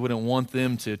excuses. You wouldn't want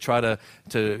them to try to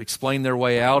explain their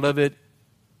way out of it.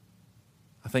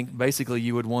 I think basically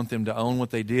you would want them to own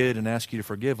what they did and ask you to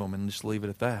forgive them and just leave it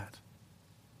at that.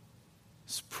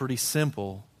 It's pretty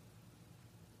simple.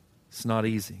 It's not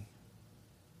easy.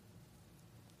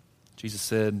 Jesus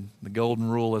said, the golden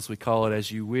rule, as we call it,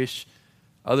 as you wish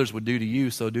others would do to you,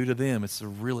 so do to them. It's a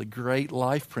really great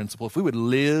life principle. If we would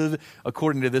live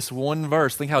according to this one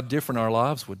verse, think how different our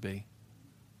lives would be.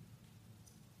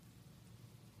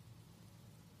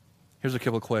 Here's a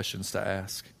couple of questions to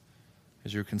ask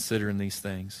as you're considering these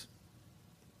things.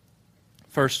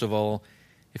 First of all,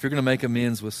 if you're going to make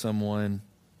amends with someone,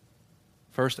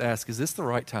 first ask, is this the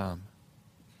right time?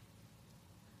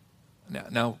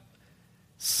 Now,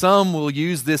 some will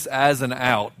use this as an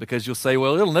out because you'll say,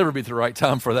 well, it'll never be the right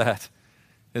time for that.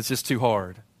 It's just too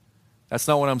hard. That's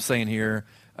not what I'm saying here.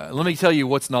 Let me tell you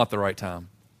what's not the right time.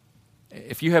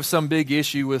 If you have some big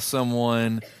issue with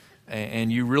someone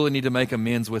and you really need to make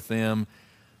amends with them,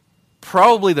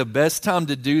 probably the best time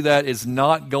to do that is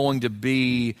not going to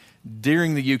be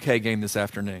during the UK game this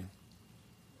afternoon.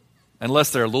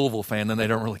 Unless they're a Louisville fan, then they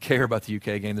don't really care about the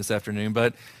UK game this afternoon.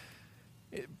 But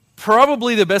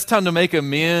probably the best time to make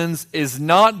amends is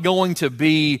not going to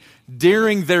be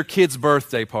during their kid's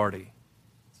birthday party.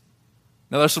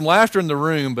 Now, there's some laughter in the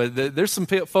room, but there's some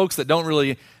folks that don't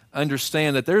really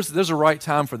understand that there's a right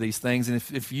time for these things. And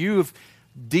if you've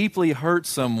deeply hurt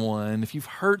someone, if you've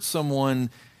hurt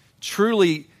someone,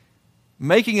 truly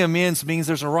making amends means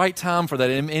there's a right time for that.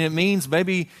 And it means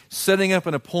maybe setting up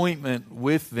an appointment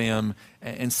with them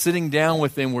and sitting down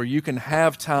with them where you can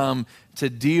have time to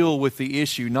deal with the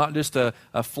issue, not just a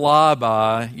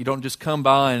flyby. You don't just come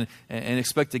by and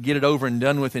expect to get it over and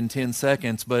done with in 10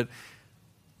 seconds, but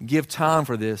give time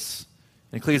for this.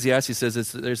 And Ecclesiastes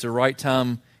says there's a right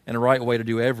time and a right way to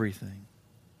do everything.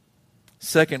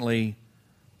 Secondly,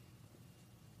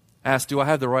 ask, do I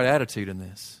have the right attitude in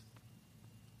this?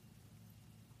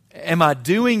 Am I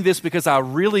doing this because I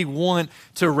really want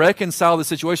to reconcile the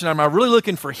situation? Am I really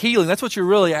looking for healing? That's what you're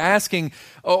really asking.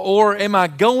 Or am I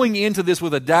going into this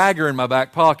with a dagger in my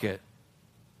back pocket?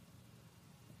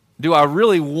 Do I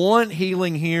really want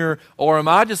healing here? Or am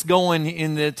I just going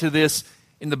into this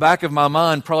in the back of my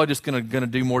mind, probably just going to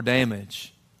do more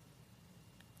damage?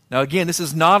 Now again, this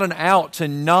is not an out to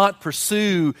not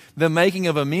pursue the making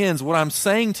of amends. What I'm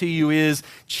saying to you is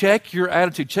check your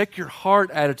attitude, check your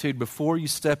heart attitude before you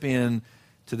step in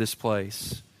to this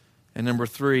place. And number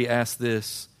 3, ask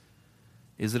this,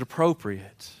 is it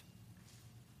appropriate?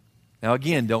 Now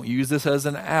again, don't use this as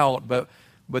an out, but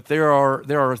there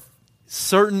are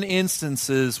certain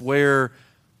instances where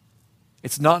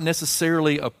it's not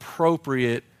necessarily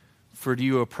appropriate for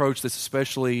you to approach this,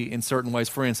 especially in certain ways.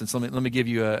 For instance, let me give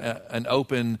you an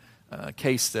open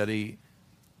case study.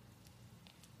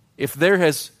 If there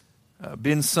has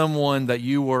been someone that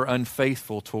you were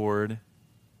unfaithful toward,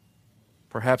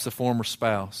 perhaps a former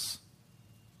spouse,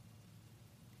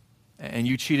 and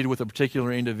you cheated with a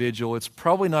particular individual, it's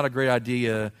probably not a great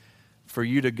idea for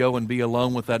you to go and be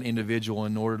alone with that individual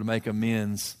in order to make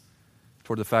amends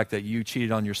toward the fact that you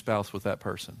cheated on your spouse with that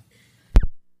person.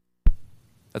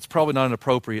 That's probably not an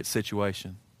appropriate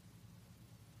situation.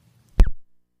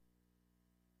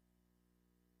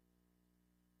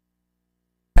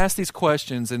 Ask these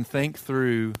questions and think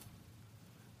through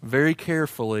very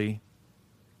carefully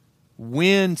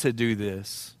when to do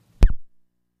this.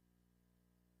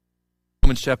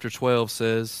 Romans chapter 12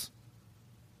 says,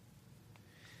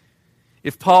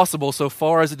 if possible, so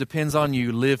far as it depends on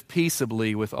you, live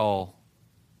peaceably with all.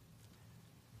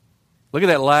 Look at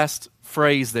that last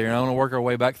phrase there, and I want to work our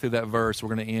way back through that verse.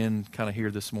 We're going to end kind of here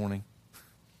this morning.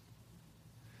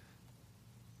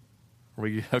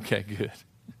 Okay, good.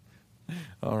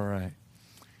 All right.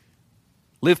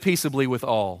 Live peaceably with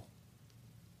all.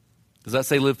 Does that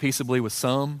say live peaceably with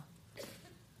some?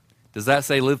 Does that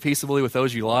say live peaceably with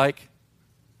those you like?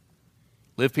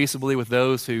 Live peaceably with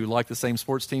those who like the same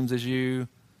sports teams as you,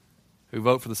 who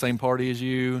vote for the same party as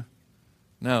you?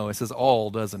 No, it says all,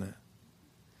 doesn't it?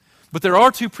 But there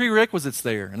are 2 prerequisites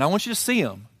there, and I want you to see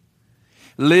them.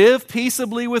 live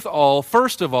peaceably with all.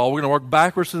 First of all, we're going to work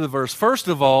backwards through the verse. First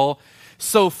of all,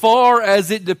 so far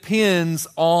as it depends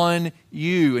on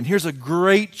you. And here's a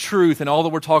great truth in all that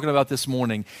we're talking about this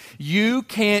morning. You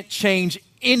can't change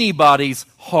anybody's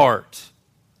heart.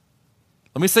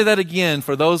 Let me say that again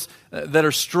for those that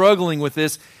are struggling with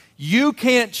this. You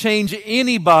can't change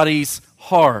anybody's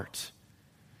heart.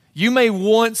 You may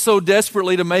want so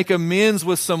desperately to make amends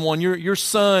with someone, your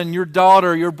son, your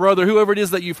daughter, your brother, whoever it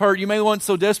is that you've hurt. You may want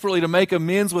so desperately to make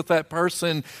amends with that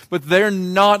person, but they're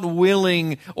not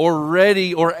willing or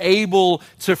ready or able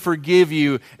to forgive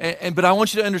you. But I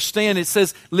want you to understand, it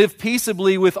says, live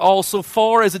peaceably with all so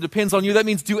far as it depends on you. That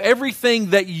means do everything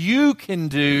that you can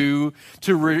do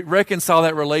to reconcile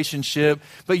that relationship,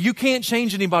 but you can't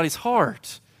change anybody's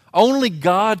heart. Only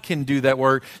God can do that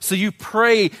work. So you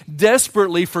pray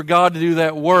desperately for God to do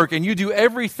that work, and you do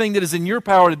everything that is in your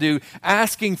power to do,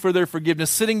 asking for their forgiveness,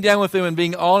 sitting down with them and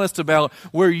being honest about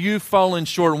where you've fallen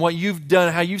short and what you've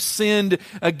done, how you've sinned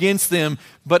against them,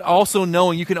 but also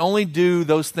knowing you can only do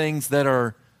those things that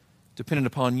are dependent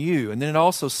upon you. And then it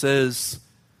also says,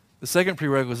 the second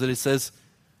prerequisite, it says,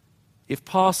 if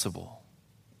possible.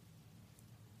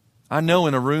 I know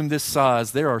in a room this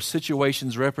size, there are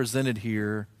situations represented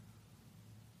here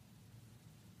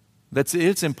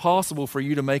it's impossible for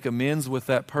you to make amends with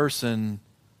that person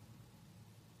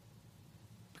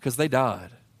because they died.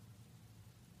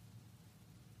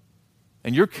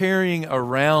 And you're carrying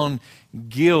around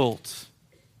guilt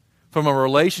from a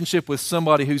relationship with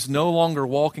somebody who's no longer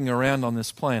walking around on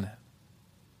this planet.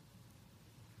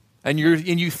 And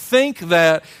you think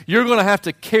that you're going to have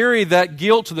to carry that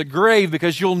guilt to the grave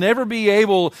because you'll never be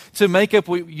able to make up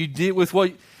what you did with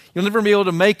what you'll never be able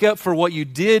to make up for what you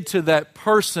did to that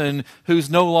person who's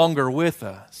no longer with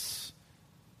us.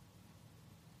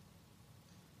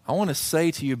 I want to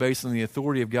say to you, based on the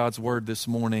authority of God's Word this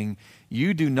morning,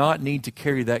 you do not need to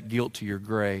carry that guilt to your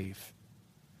grave.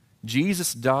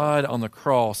 Jesus died on the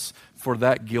cross for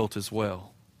that guilt as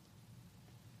well.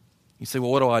 You say,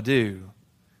 well, what do I do?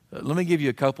 Let me give you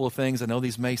a couple of things. I know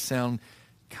these may sound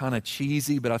kind of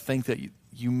cheesy, but I think that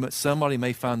somebody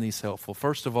may find these helpful.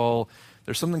 First of all,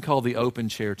 there's something called the open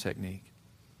chair technique.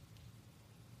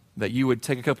 That you would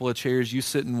take a couple of chairs, you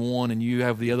sit in one, and you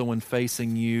have the other one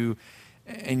facing you,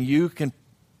 and you can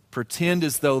pretend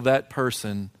as though that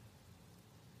person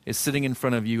is sitting in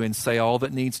front of you and say all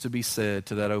that needs to be said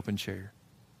to that open chair.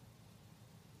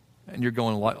 And you're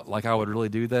going, like I would really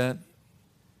do that?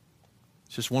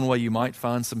 It's just one way you might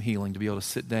find some healing, to be able to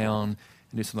sit down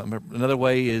and do something. Another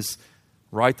way is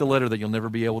write the letter that you'll never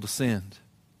be able to send.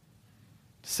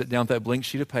 Sit down with that blank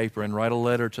sheet of paper and write a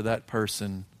letter to that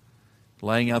person,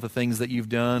 laying out the things that you've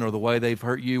done or the way they've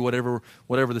hurt you,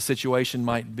 whatever the situation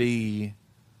might be,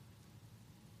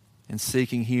 and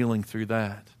seeking healing through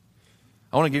that.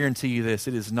 I want to guarantee you this.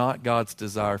 It is not God's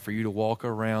desire for you to walk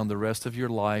around the rest of your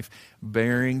life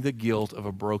bearing the guilt of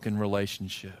a broken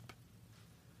relationship.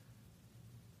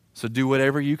 So do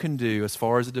whatever you can do as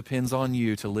far as it depends on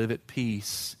you to live at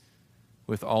peace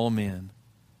with all men.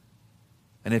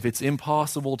 And if it's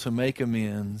impossible to make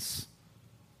amends,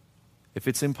 if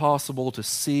it's impossible to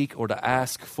seek or to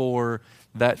ask for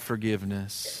that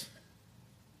forgiveness,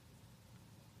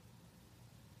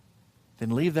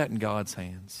 then leave that in God's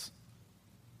hands.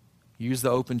 Use the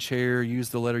open chair, use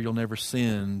the letter you'll never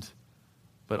send,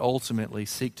 but ultimately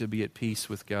seek to be at peace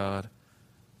with God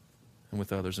and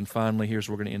with others. And finally, here's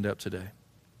where we're going to end up today.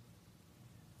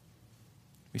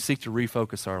 We seek to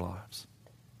refocus our lives.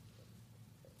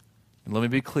 And let me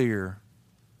be clear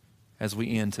as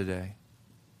we end today,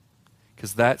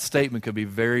 because that statement could be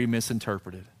very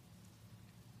misinterpreted.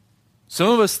 Some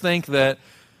of us think that,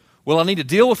 well, I need to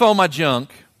deal with all my junk,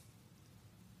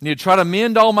 I need to try to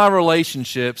mend all my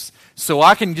relationships so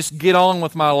I can just get on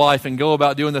with my life and go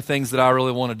about doing the things that I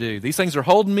really want to do. These things are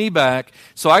holding me back,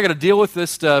 so I got to deal with this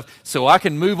stuff so I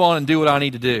can move on and do what I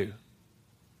need to do.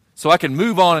 So I can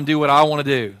move on and do what I want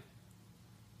to do.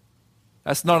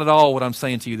 That's not at all what I'm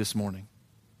saying to you this morning.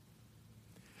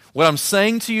 What I'm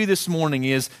saying to you this morning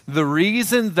is the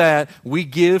reason that we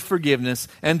give forgiveness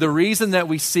and the reason that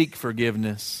we seek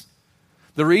forgiveness,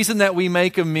 the reason that we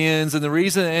make amends and the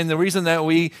reason that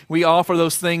we offer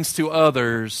those things to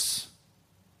others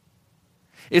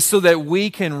is so that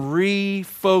we can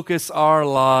refocus our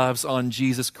lives on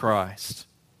Jesus Christ.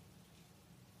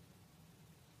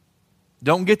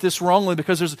 Don't get this wrongly,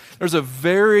 because there's a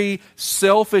very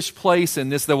selfish place in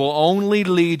this that will only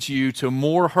lead you to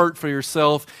more hurt for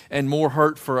yourself and more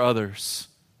hurt for others.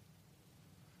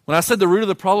 When I said the root of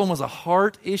the problem was a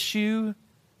heart issue,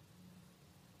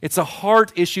 it's a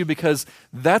heart issue because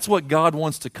that's what God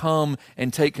wants to come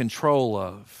and take control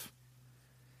of.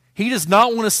 He does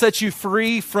not want to set you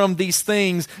free from these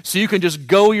things so you can just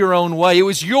go your own way. It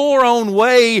was your own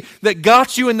way that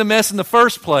got you in the mess in the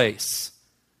first place.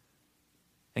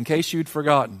 In case you'd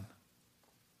forgotten.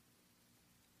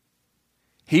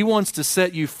 He wants to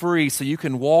set you free so you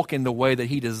can walk in the way that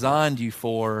He designed you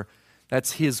for.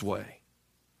 That's His way.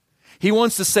 He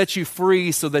wants to set you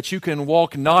free so that you can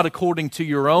walk not according to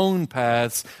your own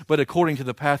paths, but according to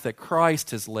the path that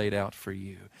Christ has laid out for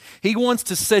you. He wants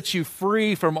to set you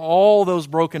free from all those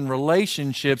broken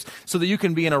relationships so that you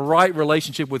can be in a right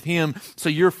relationship with Him, so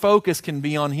your focus can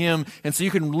be on Him, and so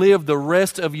you can live the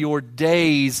rest of your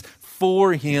days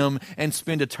for Him and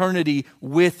spend eternity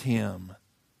with Him.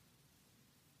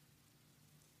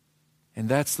 And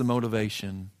that's the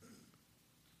motivation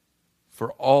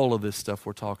for all of this stuff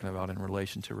we're talking about in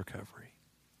relation to recovery.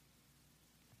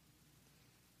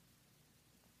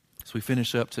 As we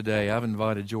finish up today, I've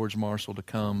invited George Marshall to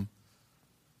come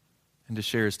and to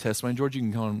share his testimony. George, you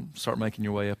can come and start making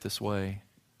your way up this way.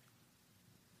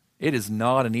 It is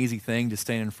not an easy thing to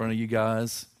stand in front of you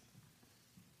guys,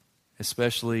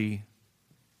 especially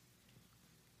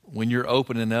when you're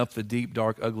opening up the deep,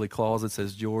 dark, ugly closets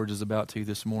as George is about to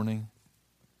this morning.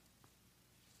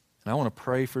 And I want to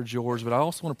pray for George, but I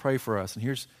also want to pray for us. And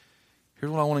here's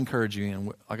what I want to encourage you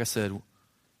in. Like I said,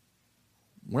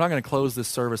 we're not going to close this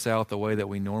service out the way that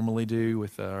we normally do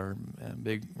with our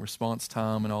big response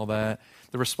time and all that.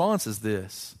 The response is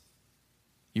this.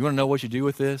 You want to know what you do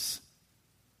with this?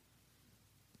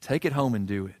 Take it home and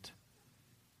do it.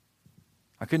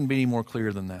 I couldn't be any more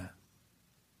clear than that.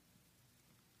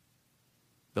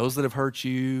 Those that have hurt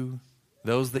you,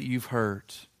 those that you've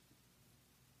hurt,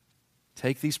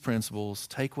 take these principles,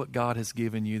 take what God has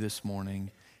given you this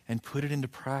morning, and put it into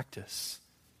practice.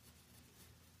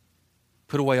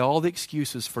 Put away all the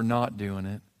excuses for not doing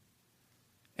it,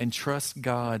 and trust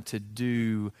God to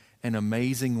do an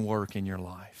amazing work in your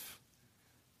life.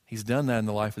 He's done that in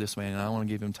the life of this man, and I want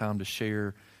to give him time to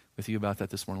share with you about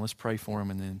that this morning. Let's pray for him,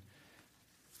 and then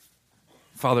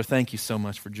Father, thank you so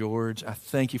much for George. I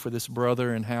thank you for this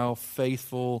brother and how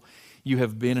faithful you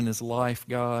have been in his life,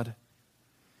 God.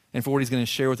 And for what he's going to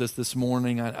share with us this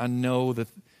morning, I know that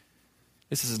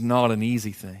this is not an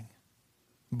easy thing,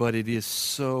 but it is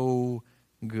so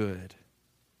good.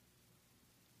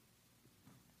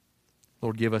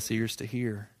 Lord, give us ears to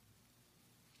hear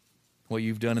what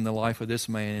you've done in the life of this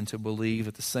man and to believe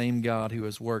that the same God who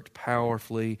has worked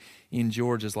powerfully in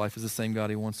George's life is the same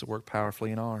God who wants to work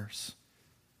powerfully in ours.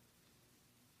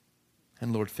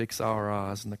 And Lord, fix our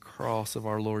eyes on the cross of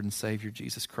our Lord and Savior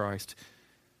Jesus Christ,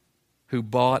 who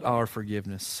bought our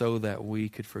forgiveness so that we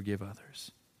could forgive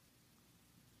others.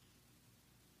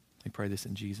 We pray this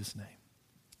in Jesus' name.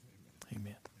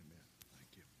 Amen. Amen. Thank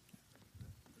you.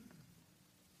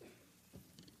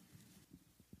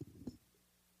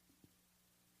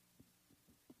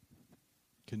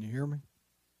 Can you hear me?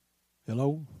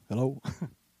 Hello? Hello?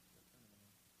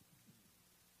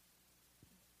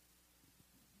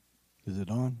 Is it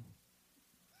on?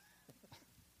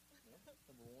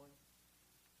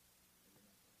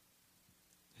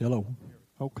 Hello.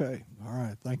 Okay. All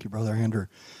right. Thank you, Brother Andrew.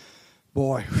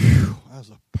 Boy, that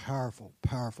was a powerful,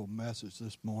 powerful message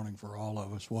this morning for all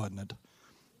of us, wasn't it?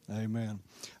 Amen.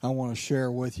 I want to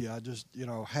share with you, I just,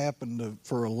 happen to,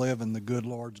 for a living, the good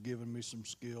Lord's given me some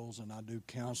skills, and I do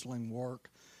counseling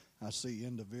work. I see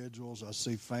individuals, I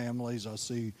see families, I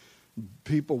see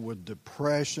people with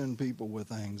depression, people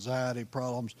with anxiety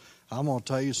problems. I'm going to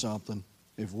tell you something.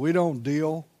 If we don't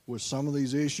deal with some of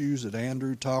these issues that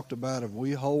Andrew talked about, if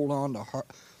we hold on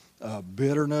to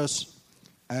bitterness,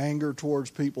 anger towards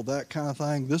people, that kind of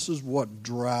thing, this is what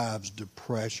drives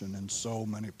depression in so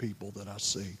many people that I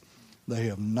see. They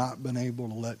have not been able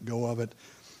to let go of it.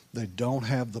 They don't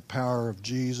have the power of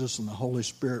Jesus and the Holy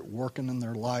Spirit working in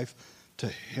their life to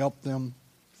help them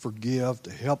forgive,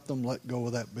 to help them let go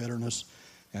of that bitterness.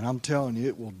 And I'm telling you,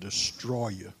 it will destroy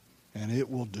you. And it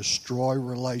will destroy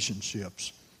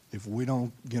relationships if we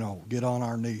don't, get on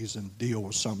our knees and deal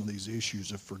with some of these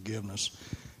issues of forgiveness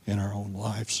in our own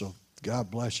life. So God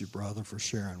bless you, brother, for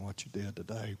sharing what you did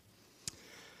today.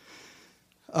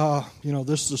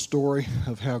 This is a story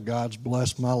of how God's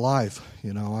blessed my life.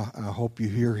 I hope you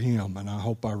hear Him, and I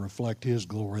hope I reflect His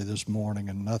glory this morning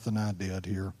and nothing I did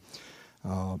here.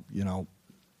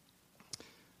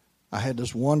 I had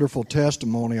this wonderful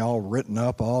testimony all written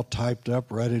up, all typed up,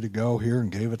 ready to go here,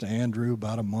 and gave it to Andrew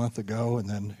about a month ago. And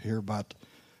then here about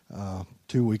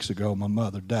 2 weeks ago, my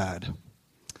mother died.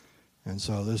 And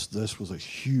so this was a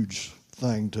huge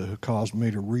thing to cause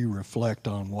me to re-reflect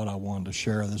on what I wanted to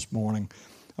share this morning.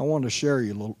 I wanted to share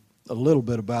you a little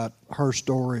bit about her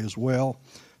story as well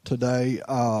today.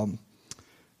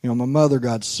 You know, my mother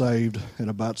got saved at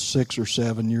about 6 or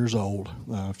 7 years old.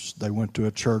 They went to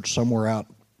a church somewhere out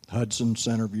Hudson,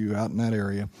 Centerview, out in that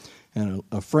area, and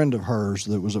a friend of hers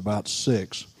that was about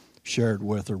 6 shared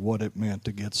with her what it meant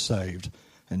to get saved.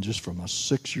 And just from a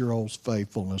 6-year-old's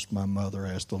faithfulness, my mother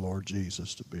asked the Lord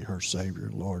Jesus to be her Savior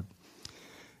and Lord.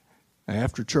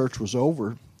 After church was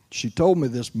over, she told me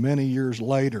this many years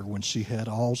later when she had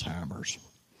Alzheimer's.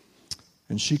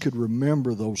 And she could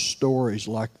remember those stories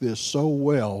like this so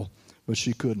well, but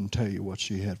she couldn't tell you what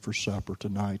she had for supper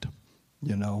tonight,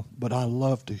 you know. But I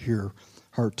love to hear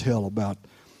her tell about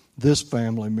this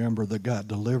family member that got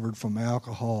delivered from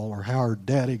alcohol, or how her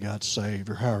daddy got saved,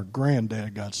 or how her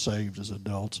granddad got saved as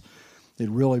adults. It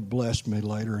really blessed me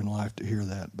later in life to hear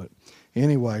that. But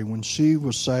anyway, when she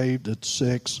was saved at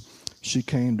 6, she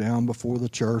came down before the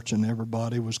church, and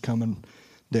everybody was coming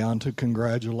down to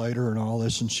congratulate her and all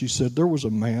this, and she said, there was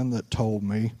a man that told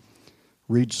me,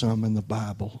 read some in the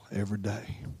Bible every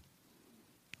day.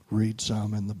 Read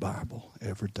some in the Bible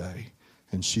every day.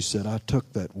 And she said, I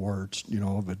took that word, you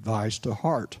know, of advice to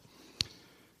heart.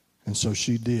 And so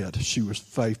she did. She was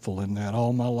faithful in that.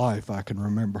 All my life I can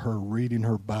remember her reading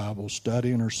her Bible,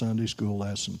 studying her Sunday school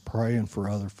lesson, praying for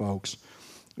other folks.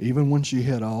 Even when she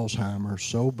had Alzheimer's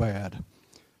so bad,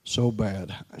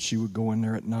 she would go in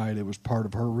there at night. It was part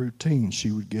of her routine.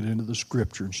 She would get into the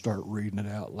scripture and start reading it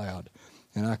out loud.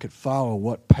 And I could follow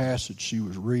what passage she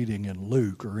was reading in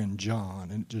Luke or in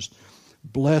John. And it just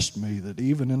blessed me that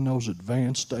even in those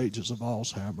advanced stages of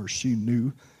Alzheimer's, she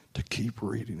knew to keep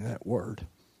reading that word.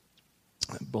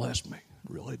 It blessed me. It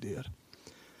really did.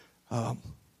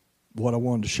 What I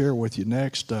wanted to share with you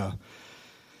next,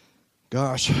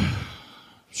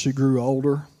 she grew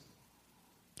older.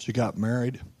 She got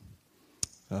married.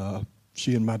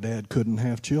 She and my dad couldn't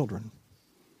have children.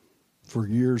 For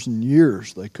years and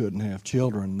years, they couldn't have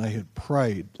children. They had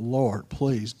prayed, Lord,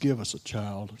 please give us a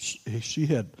child. She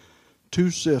had 2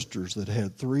 sisters that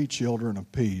had 3 children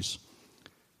apiece.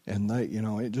 And they, you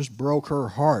know, it just broke her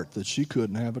heart that she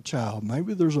couldn't have a child.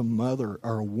 Maybe there's a mother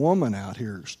or a woman out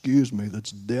here,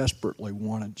 that's desperately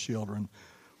wanted children.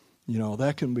 You know,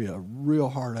 that can be a real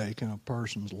heartache in a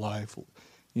person's life.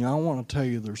 You know, I want to tell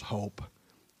you there's hope.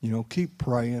 You know, keep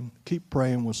praying. Keep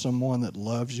praying with someone that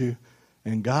loves you.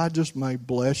 And God just may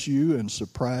bless you and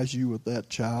surprise you with that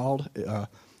child.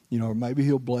 You know, or maybe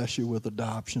he'll bless you with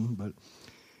adoption. But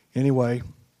anyway,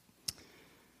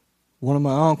 one of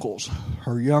my uncles,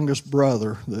 her youngest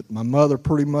brother, that my mother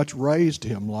pretty much raised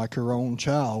him like her own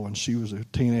child when she was a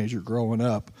teenager growing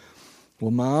up. Well,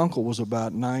 my uncle was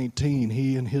about 19.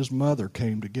 He and his mother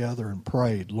came together and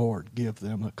prayed, Lord, give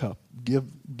them a cup.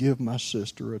 Give my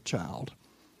sister a child.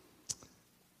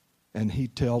 And he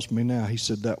tells me now, he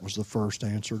said that was the first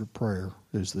answer to prayer,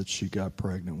 is that she got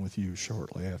pregnant with you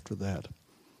shortly after that.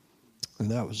 And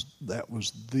that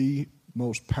was the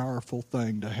most powerful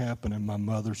thing to happen in my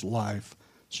mother's life.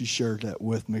 She shared that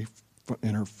with me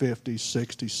in her 50s,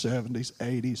 60s, 70s,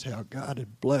 80s, how God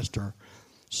had blessed her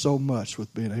so much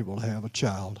with being able to have a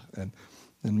child. And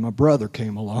my brother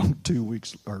came along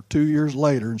 2 years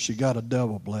later, and she got a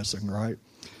double blessing, right?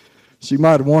 She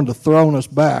might have wanted to thrown us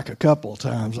back a couple of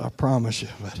times, I promise you.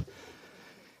 But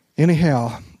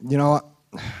anyhow, you know,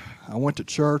 I went to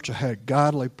church. I had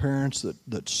godly parents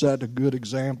that set a good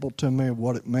example to me of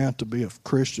what it meant to be a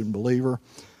Christian believer.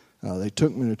 They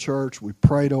took me to church. We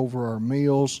prayed over our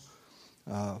meals.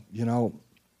 You know,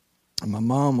 my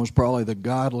mom was probably the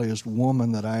godliest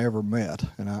woman that I ever met,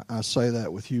 and I say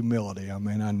that with humility. I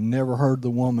mean, I never heard the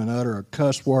woman utter a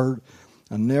cuss word.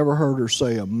 I never heard her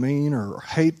say a mean or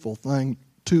hateful thing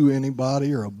to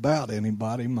anybody or about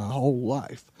anybody my whole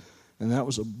life. And that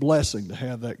was a blessing to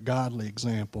have that godly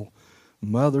example.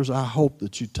 Mothers, I hope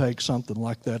that you take something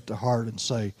like that to heart and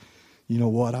say, you know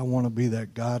what, I want to be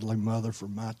that godly mother for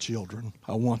my children.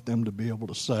 I want them to be able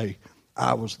to say,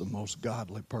 I was the most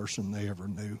godly person they ever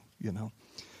knew, you know.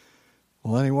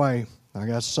 Well, anyway, I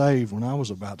got saved when I was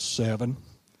about 7.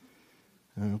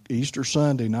 Easter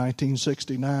Sunday,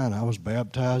 1969, I was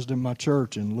baptized in my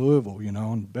church in Louisville, you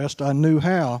know, and best I knew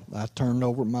how, I turned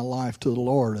over my life to the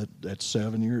Lord at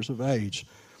 7 years of age.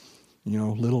 You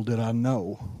know, little did I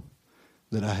know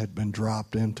that I had been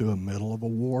dropped into the middle of a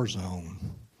war zone.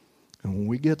 And when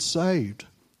we get saved,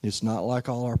 it's not like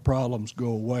all our problems go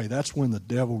away. That's when the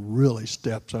devil really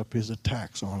steps up his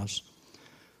attacks on us.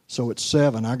 So at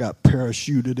 7, I got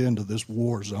parachuted into this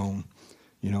war zone,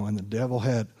 you know, and the devil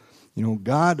had... You know,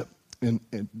 God, and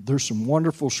there's some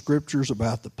wonderful scriptures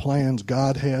about the plans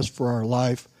God has for our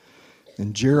life.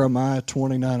 In Jeremiah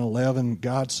 29:11,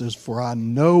 God says, for I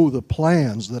know the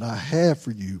plans that I have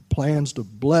for you, plans to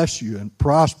bless you and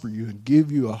prosper you and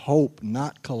give you a hope,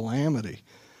 not calamity.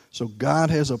 So God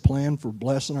has a plan for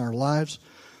blessing our lives.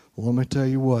 Well, let me tell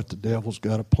you what, the devil's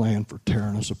got a plan for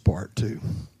tearing us apart too.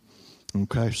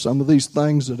 Okay, some of these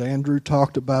things that Andrew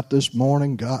talked about this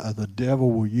morning, the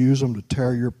devil will use them to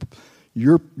tear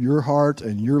your heart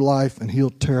and your life, and he'll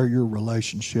tear your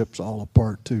relationships all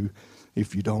apart too,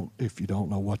 if you don't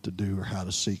know what to do or how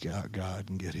to seek out God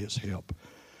and get His help.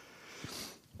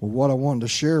 Well, what I wanted to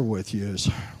share with you is,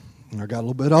 I got a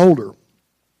little bit older,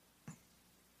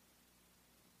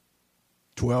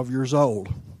 12 years old,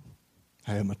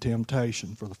 I had my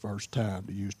temptation for the first time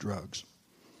to use drugs.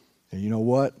 And you know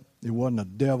what? It wasn't a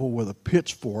devil with a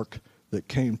pitchfork that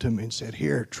came to me and said,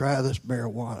 here, try this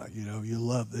marijuana. You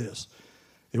love this.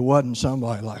 It wasn't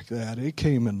somebody like that. It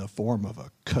came in the form of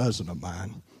a cousin of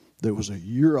mine that was a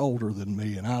year older than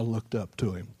me, and I looked up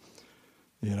to him.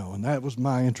 And that was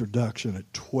my introduction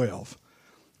at 12,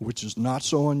 which is not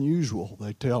so unusual.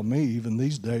 They tell me even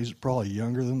these days it's probably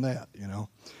younger than that,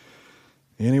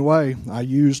 Anyway, I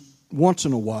used once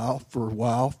in a while, for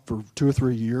 2 or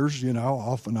 3 years,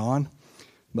 off and on.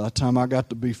 By the time I got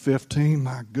to be 15,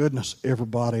 my goodness,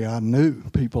 everybody I knew,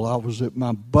 people I was at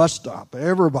my bus stop,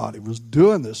 everybody was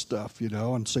doing this stuff, and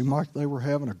it seemed like they were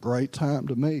having a great time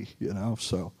to me,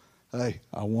 So, hey,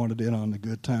 I wanted in on the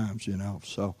good times,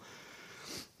 So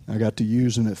I got to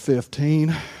using at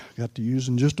 15, got to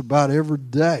using just about every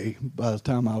day by the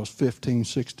time I was 15,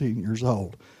 16 years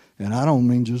old. And I don't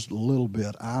mean just a little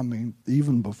bit. I mean,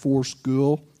 even before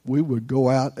school, we would go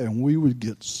out and we would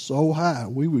get so high,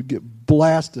 we would get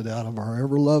blasted out of our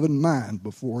ever-loving mind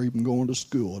before even going to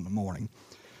school in the morning.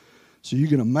 So you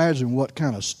can imagine what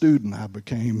kind of student I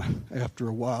became after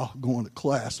a while going to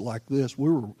class like this.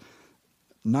 We were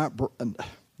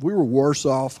worse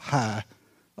off high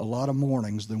a lot of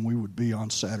mornings than we would be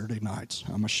on Saturday nights.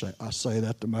 I say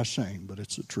that to my shame, but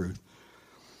it's the truth.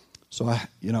 So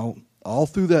all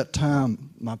through that time,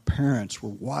 my parents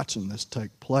were watching this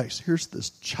take place. Here's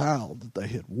this child that they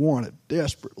had wanted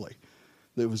desperately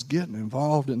that was getting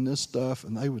involved in this stuff,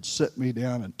 and they would sit me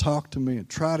down and talk to me and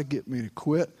try to get me to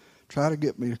quit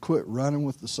running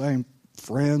with the same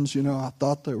friends. I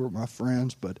thought they were my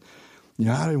friends, but,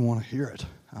 I didn't want to hear it.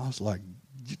 I was like,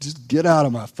 just get out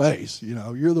of my face.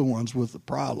 You're the ones with the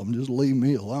problem. Just leave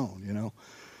me alone,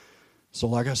 So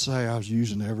like I say, I was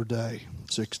using every day,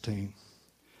 16.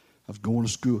 I was going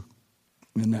to school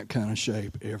in that kind of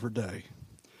shape every day.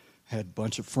 Had a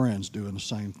bunch of friends doing the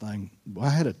same thing. I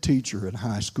had a teacher in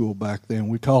high school back then.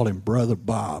 We called him Brother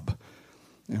Bob.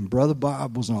 And Brother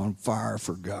Bob was on fire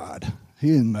for God. He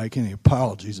didn't make any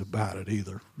apologies about it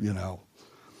either,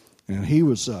 And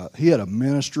he had a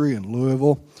ministry in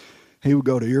Louisville. He would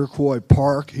go to Iroquois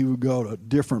Park. He would go to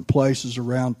different places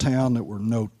around town that were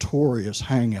notorious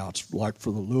hangouts, like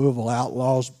for the Louisville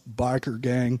Outlaws biker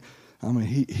gang. I mean,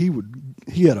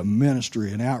 he had a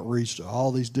ministry and outreach to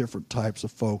all these different types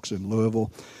of folks in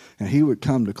Louisville, and he would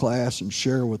come to class and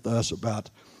share with us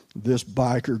about this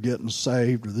biker getting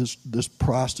saved or this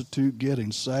prostitute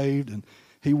getting saved, and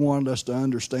he wanted us to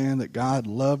understand that God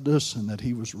loved us and that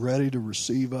He was ready to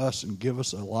receive us and give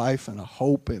us a life and a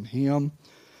hope in Him.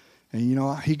 And,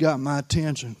 he got my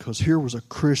attention because here was a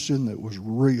Christian that was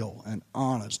real and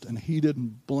honest, and he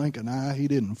didn't blink an eye. He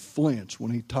didn't flinch when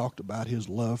he talked about his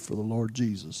love for the Lord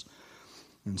Jesus.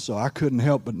 And so I couldn't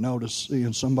help but notice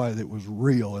seeing somebody that was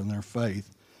real in their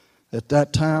faith. At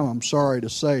that time, I'm sorry to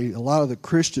say, a lot of the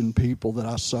Christian people that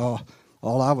I saw,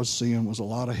 all I was seeing was a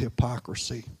lot of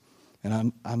hypocrisy.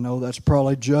 And I know that's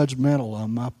probably judgmental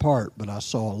on my part, but I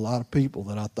saw a lot of people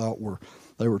that I thought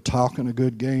they were talking a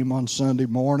good game on Sunday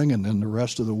morning, and then the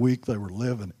rest of the week they were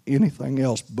living anything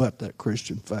else but that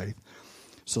Christian faith.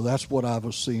 So that's what I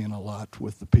was seeing a lot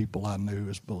with the people I knew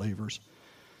as believers.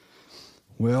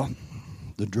 Well,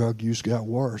 the drug use got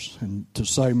worse. And to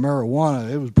say marijuana,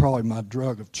 it was probably my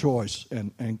drug of choice.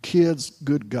 And kids,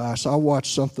 good gosh, I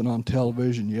watched something on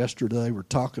television yesterday. They were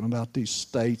talking about these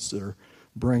states that are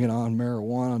bringing on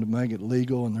marijuana to make it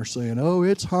legal, and they're saying, oh,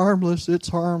 it's harmless, it's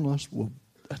harmless. Well,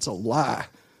 that's a lie.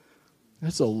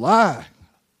 That's a lie.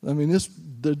 I mean,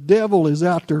 the devil is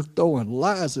out there throwing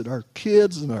lies at our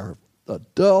kids and our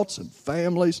adults and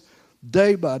families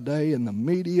day by day in the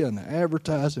media and the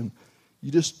advertising.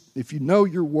 If you know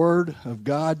your word of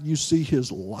God, you see His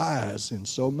lies in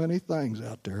so many things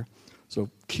out there. So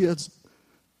kids,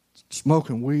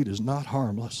 smoking weed is not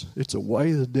harmless. It's a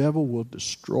way the devil will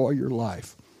destroy your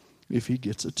life if he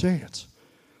gets a chance.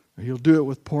 He'll do it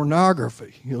with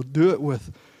pornography. He'll do it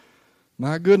with,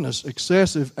 my goodness,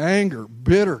 excessive anger,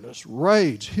 bitterness,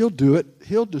 rage. He'll do it.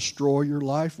 He'll destroy your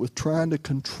life with trying to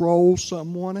control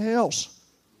someone else.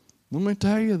 Let me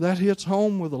tell you, that hits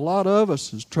home with a lot of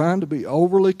us, is trying to be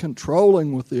overly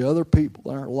controlling with the other people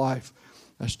in our life.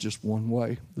 That's just one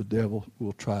way the devil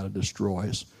will try to destroy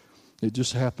us. It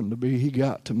just happened to be he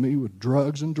got to me with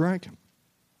drugs and drinking.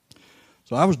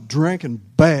 So I was drinking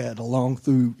bad along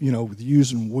through, with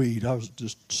using weed. I was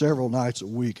just several nights a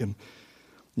week. And,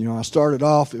 I started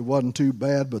off, it wasn't too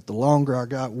bad, but the longer I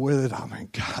got with it,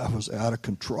 God, I was out of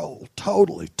control.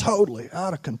 Totally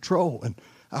out of control. And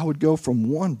I would go from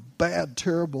one bad,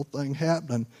 terrible thing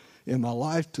happening in my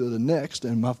life to the next,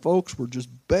 and my folks were just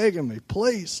begging me,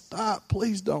 please stop,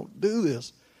 please don't do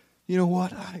this. You know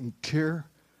what? I didn't care.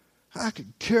 I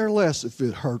could care less if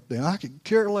it hurt them. I could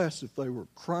care less if they were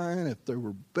crying, if they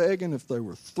were begging, if they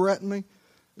were threatening me.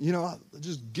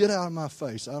 Just get out of my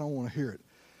face. I don't want to hear it.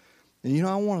 And,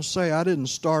 I want to say I didn't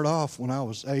start off when I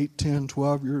was 8, 10,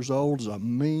 12 years old as a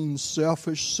mean,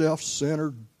 selfish,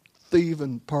 self-centered,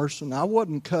 thieving person. I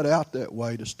wasn't cut out that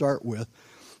way to start with,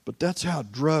 but that's how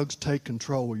drugs take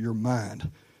control of your mind.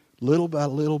 Little by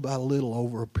little by little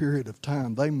over a period of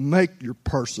time, they make your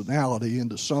personality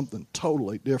into something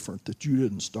totally different that you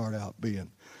didn't start out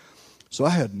being. So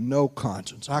I had no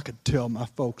conscience. I could tell my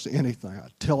folks anything.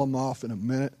 I'd tell them off in a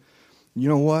minute. You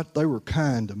know what? They were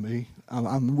kind to me.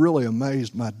 I'm really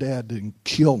amazed my dad didn't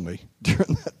kill me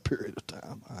during that period of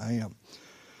time. I am.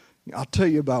 I'll tell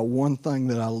you about one thing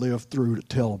that I lived through to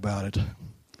tell about it.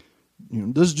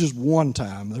 This is just one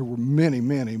time. There were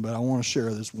many, but I want to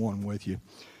share this one with you.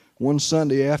 One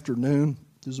Sunday afternoon,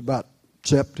 this is about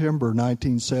September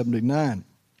 1979.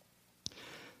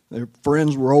 Their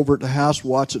friends were over at the house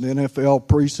watching NFL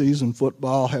preseason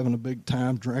football, having a big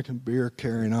time, drinking beer,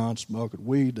 carrying on, smoking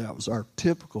weed. That was our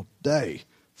typical day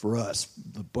for us,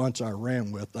 the bunch I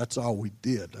ran with. That's all we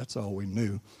did. That's all we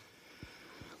knew.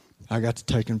 I got to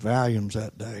taking Valiums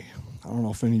that day. I don't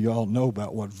know if any of y'all know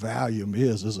about what Valium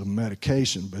is as a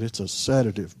medication, but it's a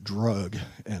sedative drug.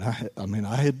 And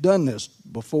I had done this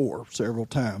before several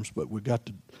times, but we got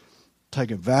to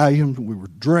taking Valium. We were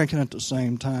drinking at the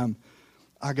same time.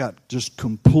 I got just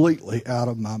completely out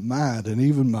of my mind, and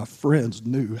even my friends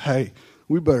knew, hey,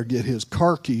 we better get his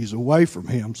car keys away from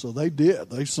him. So they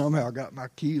did. They somehow got my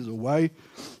keys away,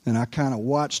 and I kind of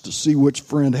watched to see which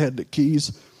friend had the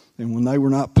keys. And when they were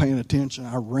not paying attention,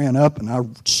 I ran up and I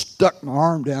stuck my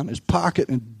arm down his pocket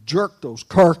and jerked those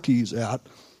car keys out,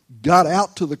 got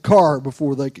out to the car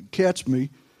before they could catch me,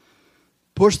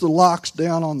 pushed the locks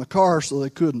down on the car so they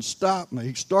couldn't stop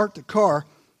me, start the car,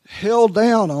 held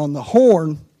down on the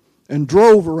horn, and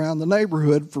drove around the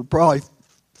neighborhood for probably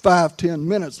 5-10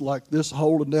 minutes like this,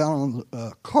 holding down on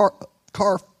the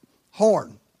car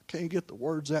horn. I can't get the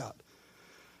words out.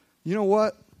 You know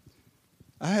what?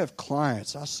 I have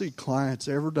clients. I see clients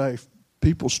every day,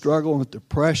 people struggling with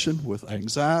depression, with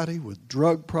anxiety, with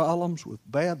drug problems, with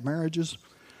bad marriages.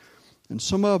 And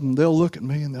some of them, they'll look at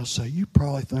me and they'll say, you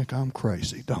probably think I'm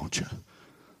crazy, don't you?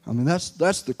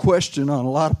 That's the question on a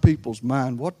lot of people's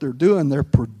mind. What they're doing, they're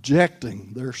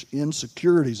projecting their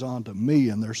insecurities onto me,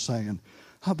 and they're saying,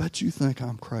 I bet you think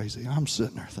I'm crazy. I'm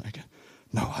sitting there thinking,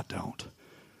 no, I don't.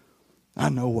 I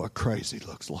know what crazy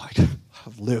looks like.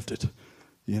 I've lived it,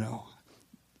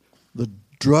 The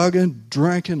drugging,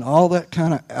 drinking, all that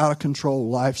kind of out-of-control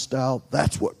lifestyle,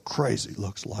 that's what crazy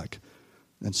looks like.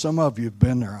 And some of you have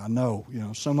been there, I know.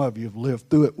 Some of you have lived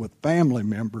through it with family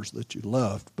members that you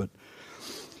loved. But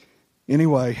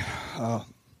anyway,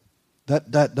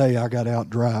 that day I got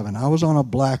out driving. I was on a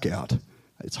blackout.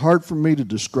 It's hard for me to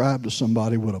describe to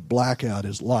somebody what a blackout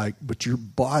is like, but your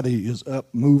body is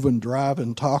up, moving,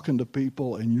 driving, talking to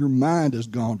people, and your mind has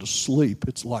gone to sleep.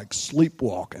 It's like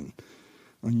sleepwalking.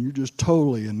 And you're just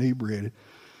totally inebriated.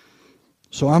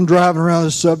 So I'm driving around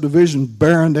this subdivision,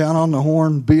 bearing down on the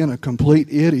horn, being a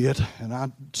complete idiot.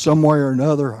 And some way or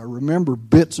another, I remember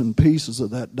bits and pieces of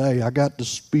that day. I got to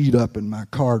speed up in my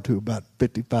car to about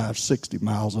 55, 60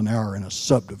 miles an hour in a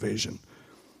subdivision.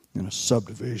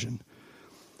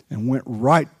 And went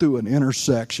right through an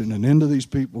intersection and into these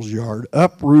people's yard,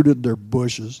 uprooted their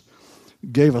bushes,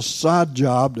 gave a side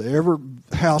job to every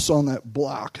house on that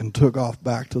block, and took off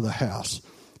back to the house.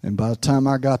 And by the time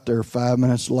I got there 5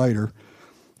 minutes later,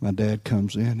 my dad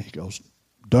comes in. He goes,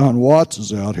 Don Watts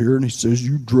is out here, and he says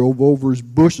you drove over his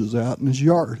bushes out in his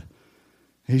yard.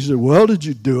 He said, well, did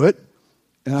you do it?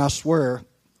 And I swear,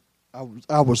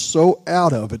 I was so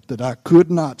out of it that I could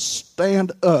not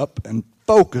stand up and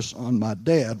focus on my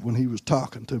dad when he was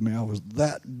talking to me. I was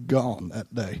that gone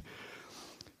that day.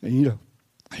 And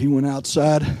he went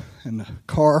outside, and the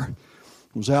car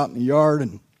was out in the yard,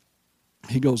 and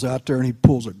he goes out there and he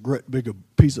pulls a great big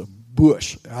piece of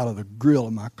bush out of the grill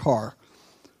of my car.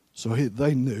 So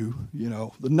they knew,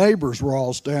 The neighbors were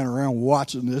all standing around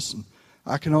watching this, and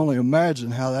I can only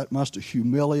imagine how that must have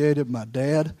humiliated my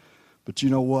dad. But you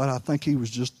know what? I think he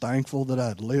was just thankful that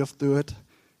I'd lived through it.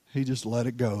 He just let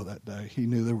it go that day. He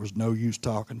knew there was no use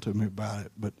talking to me about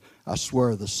it. But I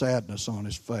swear the sadness on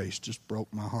his face just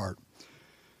broke my heart.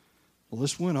 Well,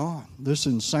 this went on. This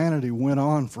insanity went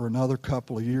on for another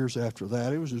couple of years after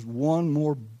that. It was just one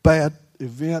more bad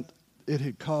event. It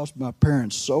had caused my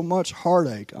parents so much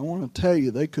heartache. I want to tell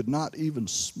you, they could not even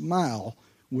smile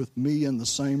with me in the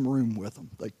same room with them.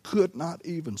 They could not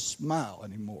even smile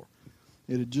anymore.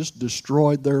 It had just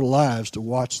destroyed their lives to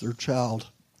watch their child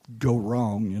go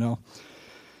wrong,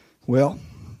 Well,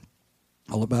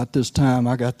 all about this time,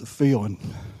 I got the feeling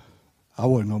I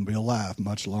wasn't going to be alive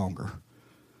much longer.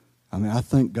 I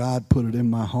think God put it in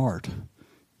my heart.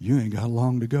 You ain't got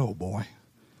long to go, boy.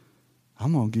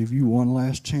 I'm going to give you one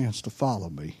last chance to follow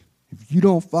me. If you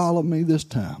don't follow me this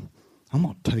time, I'm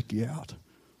going to take you out.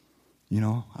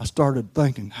 I started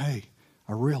thinking, hey,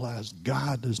 I realized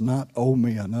God does not owe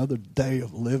me another day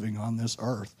of living on this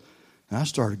earth. And I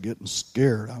started getting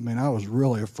scared. I was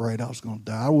really afraid I was going to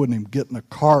die. I wouldn't even get in a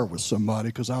car with somebody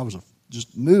because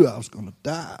just knew I was going to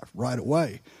die right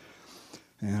away.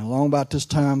 And along about this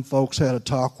time, folks had a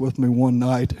talk with me one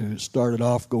night, and it started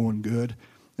off going good.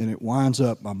 And it winds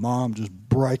up my mom just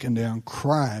breaking down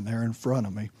crying there in front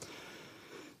of me,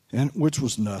 and which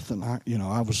was nothing.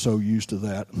 I was so used to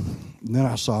that. And then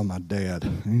I saw my dad.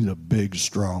 He's a big,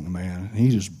 strong man. He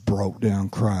just broke down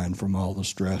crying from all the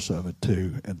stress of it,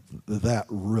 too. And that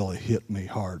really hit me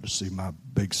hard to see my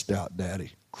big, stout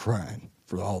daddy crying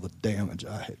for all the damage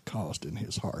I had caused in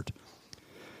his heart.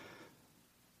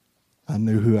 I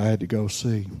knew who I had to go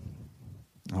see.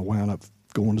 I wound up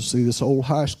going to see this old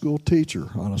high school teacher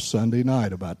on a Sunday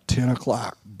night about 10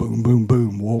 o'clock. Boom, boom,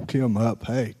 boom. Woke him up.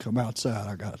 Hey, come outside.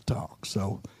 I got to talk.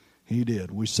 So he did.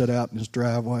 We sat out in his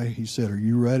driveway. He said, are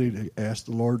you ready to ask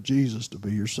the Lord Jesus to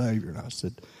be your Savior? And I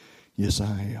said, yes,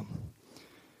 I am.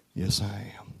 Yes,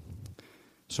 I am.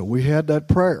 So we had that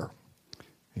prayer.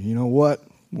 And you know what?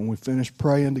 When we finished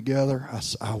praying together,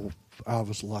 I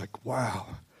was like, wow,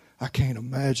 I can't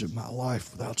imagine my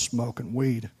life without smoking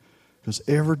weed. Because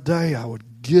every day I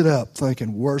would get up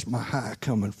thinking, where's my high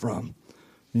coming from?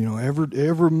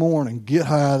 Every morning, get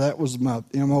high. That was my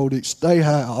MOD. Stay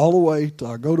high all the way till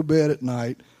I go to bed at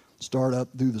night. Start up,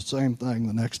 do the same thing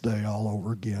the next day all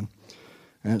over again.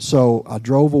 And so I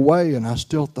drove away, and I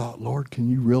still thought, Lord, can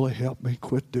you really help me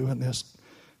quit doing this?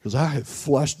 Because I had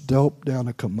flushed dope down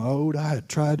a commode. I had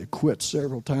tried to quit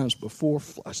several times before,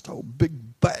 flushed whole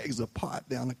big bags of pot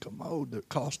down a commode that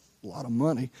cost a lot of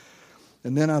money.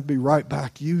 And then I'd be right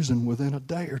back using within a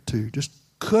day or two. Just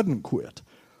couldn't quit.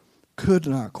 Could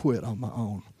not quit on my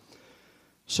own.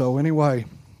 So anyway,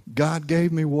 God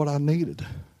gave me what I needed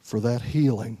for that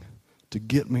healing to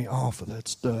get me off of that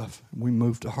stuff. We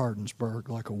moved to Hardinsburg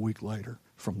like a week later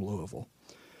from Louisville.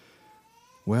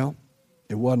 Well,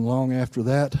 it wasn't long after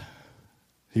that.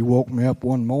 He woke me up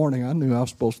one morning. I knew I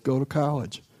was supposed to go to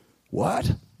college.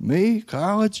 What? Me?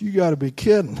 College? You got to be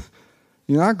kidding.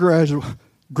 I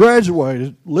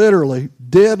graduated literally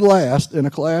dead last in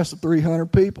a class of 300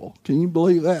 people. Can you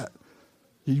believe that?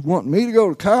 You want me to go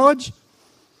to college?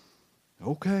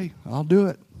 Okay, I'll do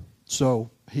it. So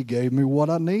he gave me what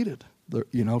I needed,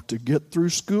 to get through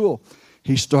school.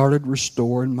 He started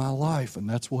restoring my life, and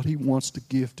that's what he wants to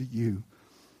give to you.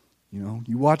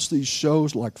 You watch these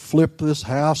shows like Flip This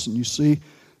House, and you see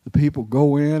the people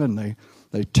go in and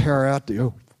they tear out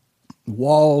the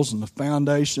walls and the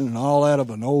foundation and all that of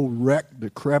an old wrecked,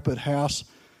 decrepit house,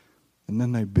 and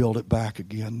then they build it back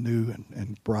again new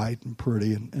and bright and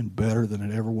pretty and better than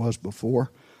it ever was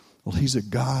before. Well, he's a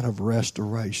God of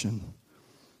restoration.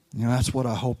 That's what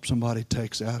I hope somebody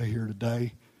takes out of here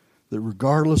today, that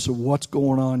regardless of what's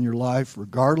going on in your life,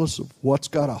 regardless of what's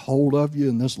got a hold of you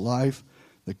in this life,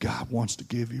 that God wants to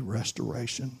give you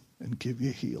restoration and give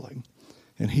you healing.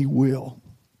 And he will.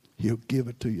 He'll give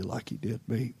it to you like he did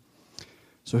me.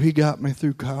 So he got me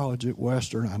through college at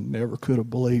Western. I never could have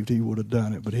believed he would have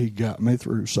done it, but he got me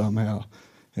through somehow,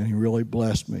 and he really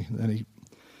blessed me.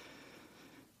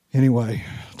 Anyway,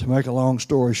 to make a long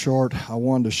story short, I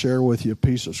wanted to share with you a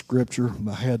piece of scripture.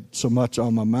 I had so much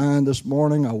on my mind this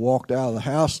morning. I walked out of the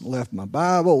house and left my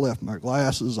Bible, left my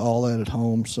glasses, all that at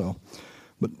home.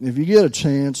 But if you get a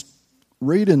chance,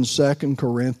 read in 2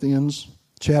 Corinthians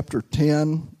chapter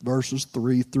 10, verses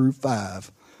 3 through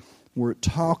 5. Where it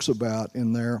talks about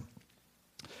in there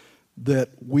that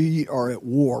we are at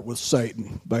war with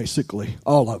Satan, basically.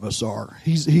 All of us are.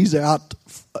 He's out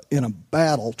in a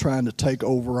battle trying to take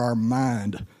over our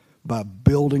mind by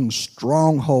building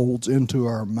strongholds into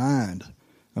our mind.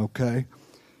 Okay?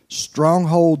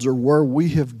 Strongholds are where we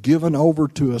have given over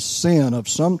to a sin of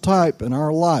some type in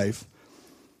our life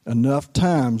enough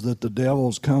times that the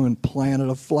devil's come and planted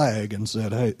a flag and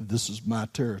said, hey, this is my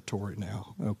territory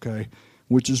now, okay?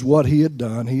 Which is what he had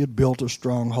done. He had built a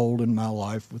stronghold in my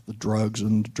life with the drugs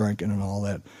and the drinking and all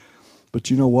that. But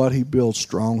you know what? He builds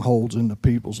strongholds into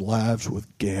people's lives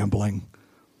with gambling.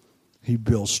 He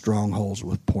builds strongholds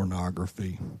with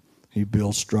pornography. He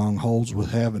builds strongholds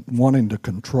with wanting to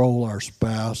control our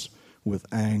spouse, with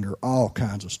anger, all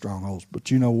kinds of strongholds.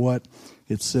 But you know what?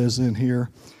 It says in here,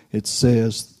 it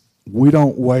says, we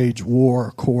don't wage war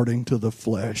according to the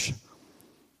flesh.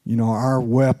 You know, our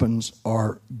weapons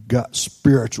are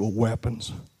spiritual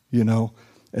weapons, you know,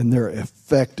 and they're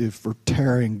effective for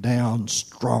tearing down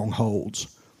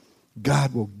strongholds.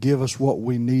 God will give us what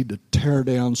we need to tear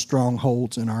down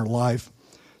strongholds in our life,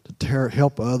 to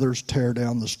help others tear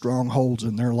down the strongholds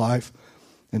in their life,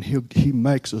 and He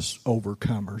makes us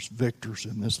overcomers, victors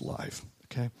in this life.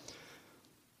 Okay.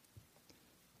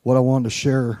 What I wanted to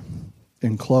share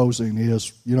in closing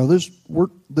is, you know,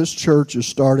 this church is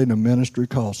starting a ministry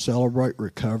called Celebrate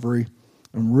Recovery.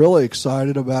 I'm really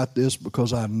excited about this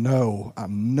because I know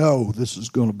this is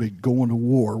going to be going to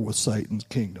war with Satan's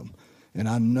kingdom, and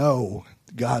I know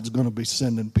God's going to be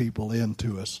sending people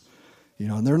into us. You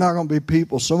know, and they're not going to be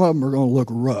people, some of them are going to look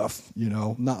rough, you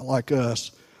know, not like us,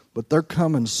 but they're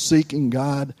coming seeking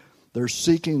God. They're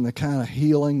seeking the kind of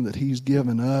healing that He's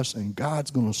given us, and God's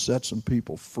going to set some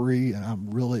people free, and I'm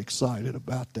really excited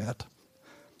about that.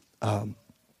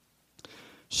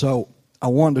 So I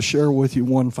wanted to share with you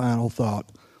one final thought.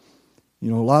 You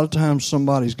know, a lot of times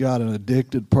somebody's got an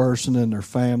addicted person in their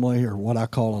family, or what I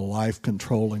call a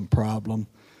life-controlling problem,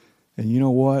 and you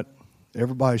know what?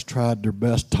 Everybody's tried their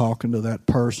best talking to that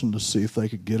person to see if they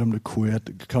could get them to quit,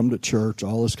 to come to church,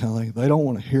 all this kind of thing. They don't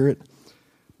want to hear it.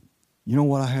 You know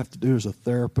what I have to do as a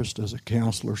therapist, as a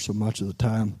counselor, so much of the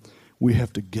time? We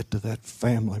have to get to that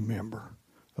family member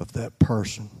of that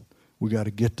person. We got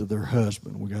to get to their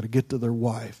husband. We got to get to their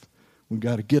wife. We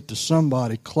got to get to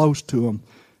somebody close to them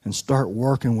and start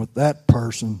working with that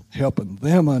person, helping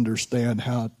them understand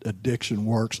how addiction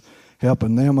works,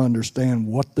 helping them understand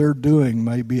what they're doing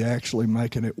may be actually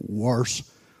making it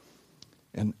worse.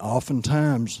 And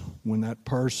oftentimes, when the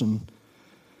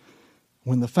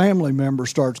family member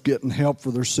starts getting help for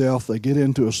themselves, they get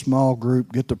into a small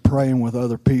group, get to praying with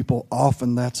other people,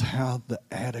 often that's how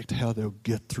they'll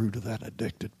get through to that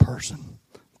addicted person,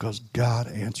 because God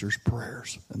answers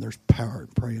prayers, and there's power in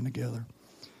praying together.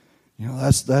 You know,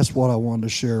 that's what I wanted to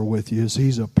share with you, is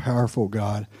He's a powerful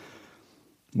God.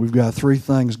 We've got three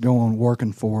things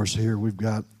working for us here. We've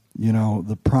got, you know,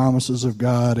 the promises of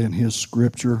God in His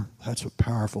Scripture. That's a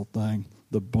powerful thing.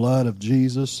 The blood of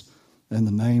Jesus and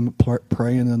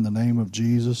praying in the name of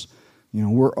Jesus. You know,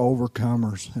 we're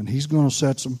overcomers, and He's going to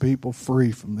set some people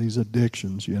free from these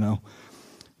addictions, you know.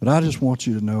 But I just want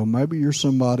you to know, maybe you're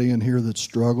somebody in here that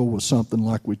struggled with something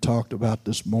like we talked about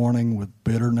this morning, with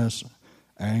bitterness,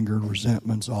 anger,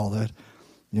 resentments, all that.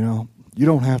 You know, you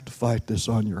don't have to fight this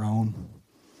on your own.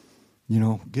 You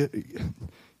know,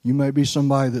 you may be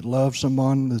somebody that loves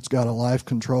someone that's got a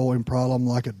life-controlling problem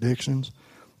like addictions.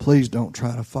 Please don't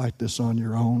try to fight this on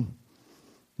your own.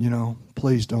 You know,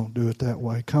 please don't do it that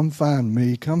way. Come find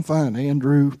me. Come find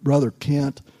Andrew, Brother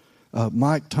Kent,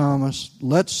 Mike Thomas.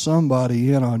 Let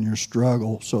somebody in on your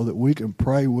struggle so that we can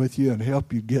pray with you and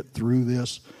help you get through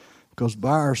this. Because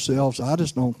by ourselves, I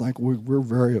just don't think we're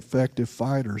very effective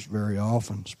fighters very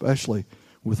often, especially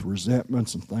with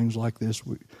resentments and things like this.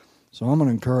 So I'm going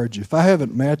to encourage you. If I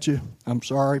haven't met you, I'm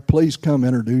sorry. Please come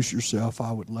introduce yourself.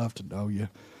 I would love to know you.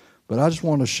 But I just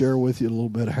want to share with you a little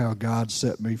bit of how God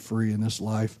set me free in this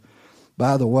life.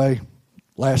 By the way,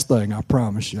 last thing, I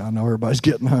promise you. I know everybody's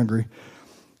getting hungry.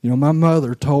 You know, my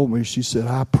mother told me, she said,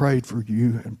 I prayed for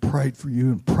you and prayed for you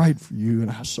and prayed for you, and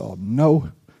I saw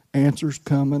no answers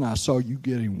coming. I saw you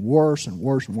getting worse and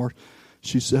worse and worse.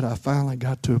 She said, I finally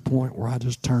got to a point where I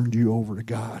just turned you over to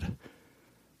God.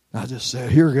 I just said,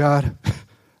 here, God,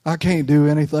 I can't do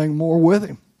anything more with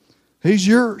him. He's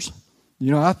yours.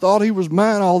 You know, I thought he was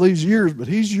mine all these years, but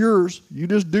he's yours. You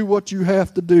just do what you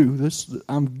have to do.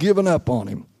 I'm giving up on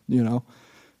him, you know.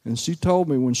 And she told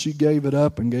me when she gave it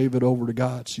up and gave it over to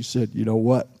God, she said, you know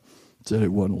what? Said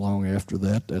it wasn't long after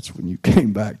that. That's when you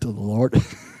came back to the Lord.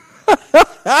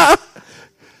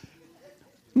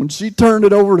 When she turned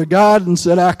it over to God and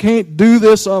said, I can't do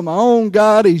this on my own,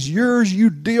 God, he's yours, you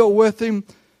deal with him.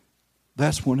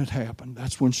 That's when it happened.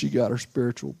 That's when she got her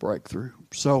spiritual breakthrough.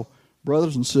 So,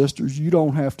 brothers and sisters, you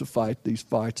don't have to fight these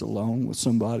fights alone with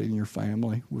somebody in your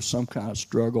family, with some kind of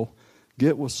struggle.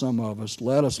 Get with some of us.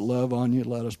 Let us love on you.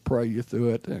 Let us pray you through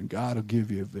it, and God will give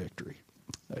you a victory.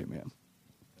 Amen.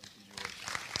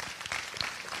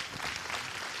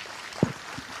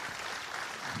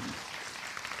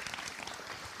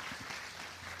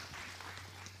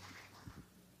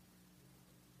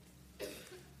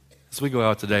 As we go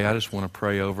out today, I just want to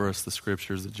pray over us the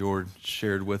scriptures that George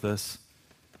shared with us.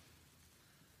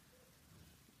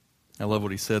 I love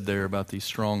what he said there about these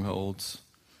strongholds.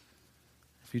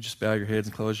 If you just bow your heads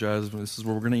and close your eyes, this is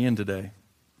where we're going to end today.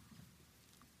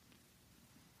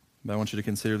 But I want you to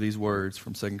consider these words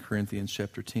from 2 Corinthians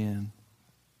chapter 10.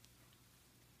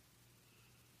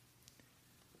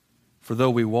 For though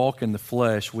we walk in the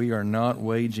flesh, we are not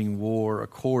waging war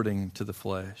according to the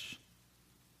flesh.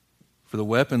 For the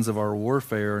weapons of our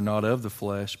warfare are not of the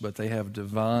flesh, but they have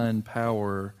divine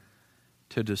power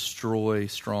to destroy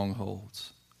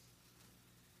strongholds.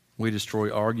 We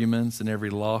destroy arguments and every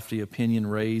lofty opinion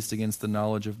raised against the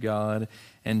knowledge of God,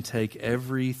 and take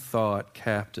every thought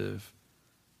captive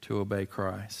to obey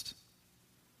Christ,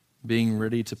 being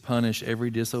ready to punish every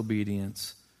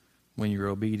disobedience when your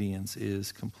obedience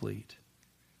is complete.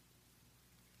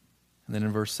 And then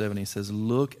in verse 7 he says,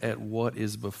 look at what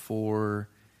is before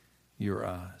your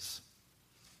eyes.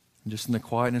 And just in the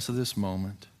quietness of this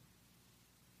moment,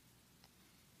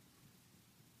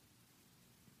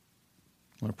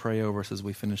 I want to pray over us as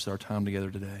we finish our time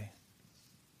together today.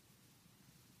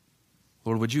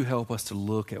 Lord, would you help us to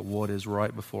look at what is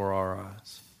right before our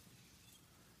eyes?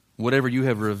 Whatever you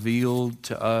have revealed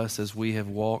to us as we have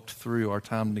walked through our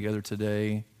time together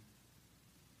today,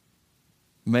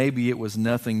 maybe it was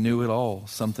nothing new at all,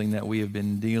 something that we have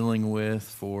been dealing with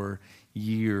for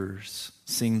years.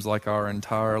 Seems like our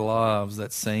entire lives,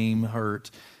 that same hurt,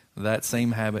 that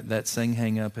same habit, that same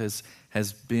hang-up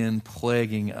has been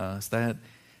plaguing us. That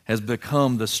has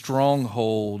become the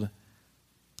stronghold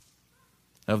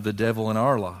of the devil in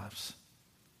our lives.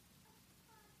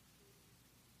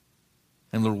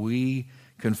 And Lord, we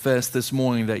confess this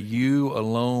morning that you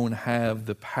alone have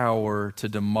the power to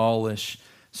demolish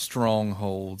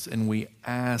strongholds. And we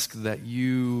ask that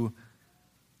you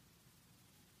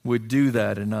would do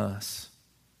that in us.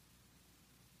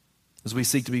 As we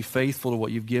seek to be faithful to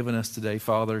what you've given us today,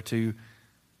 Father, to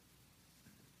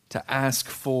ask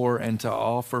for and to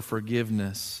offer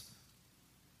forgiveness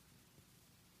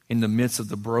in the midst of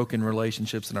the broken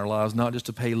relationships in our lives, not just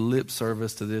to pay lip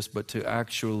service to this, but to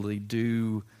actually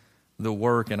do the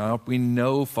work. And we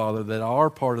know, Father, that our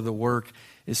part of the work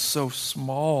is so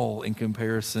small in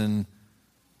comparison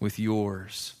with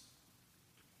yours,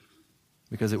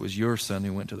 because it was your Son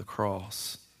who went to the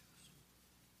cross.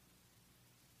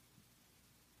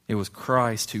 It was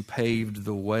Christ who paved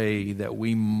the way that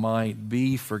we might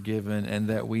be forgiven and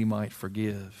that we might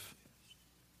forgive.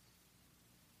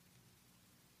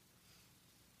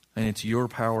 And it's your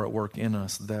power at work in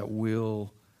us that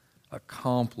will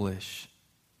accomplish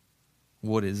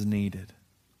what is needed.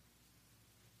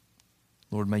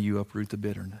 Lord, may you uproot the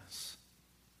bitterness.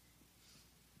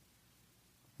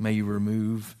 May you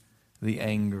remove the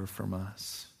anger from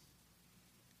us.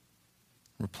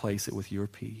 Replace it with your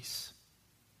peace.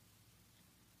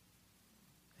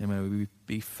 And may we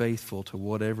be faithful to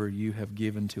whatever you have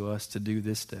given to us to do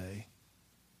this day.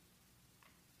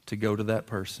 To go to that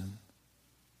person.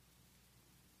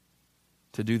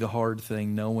 To do the hard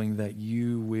thing, knowing that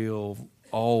you will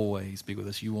always be with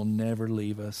us. You will never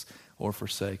leave us or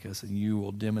forsake us. And you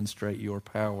will demonstrate your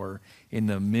power in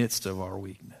the midst of our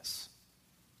weakness.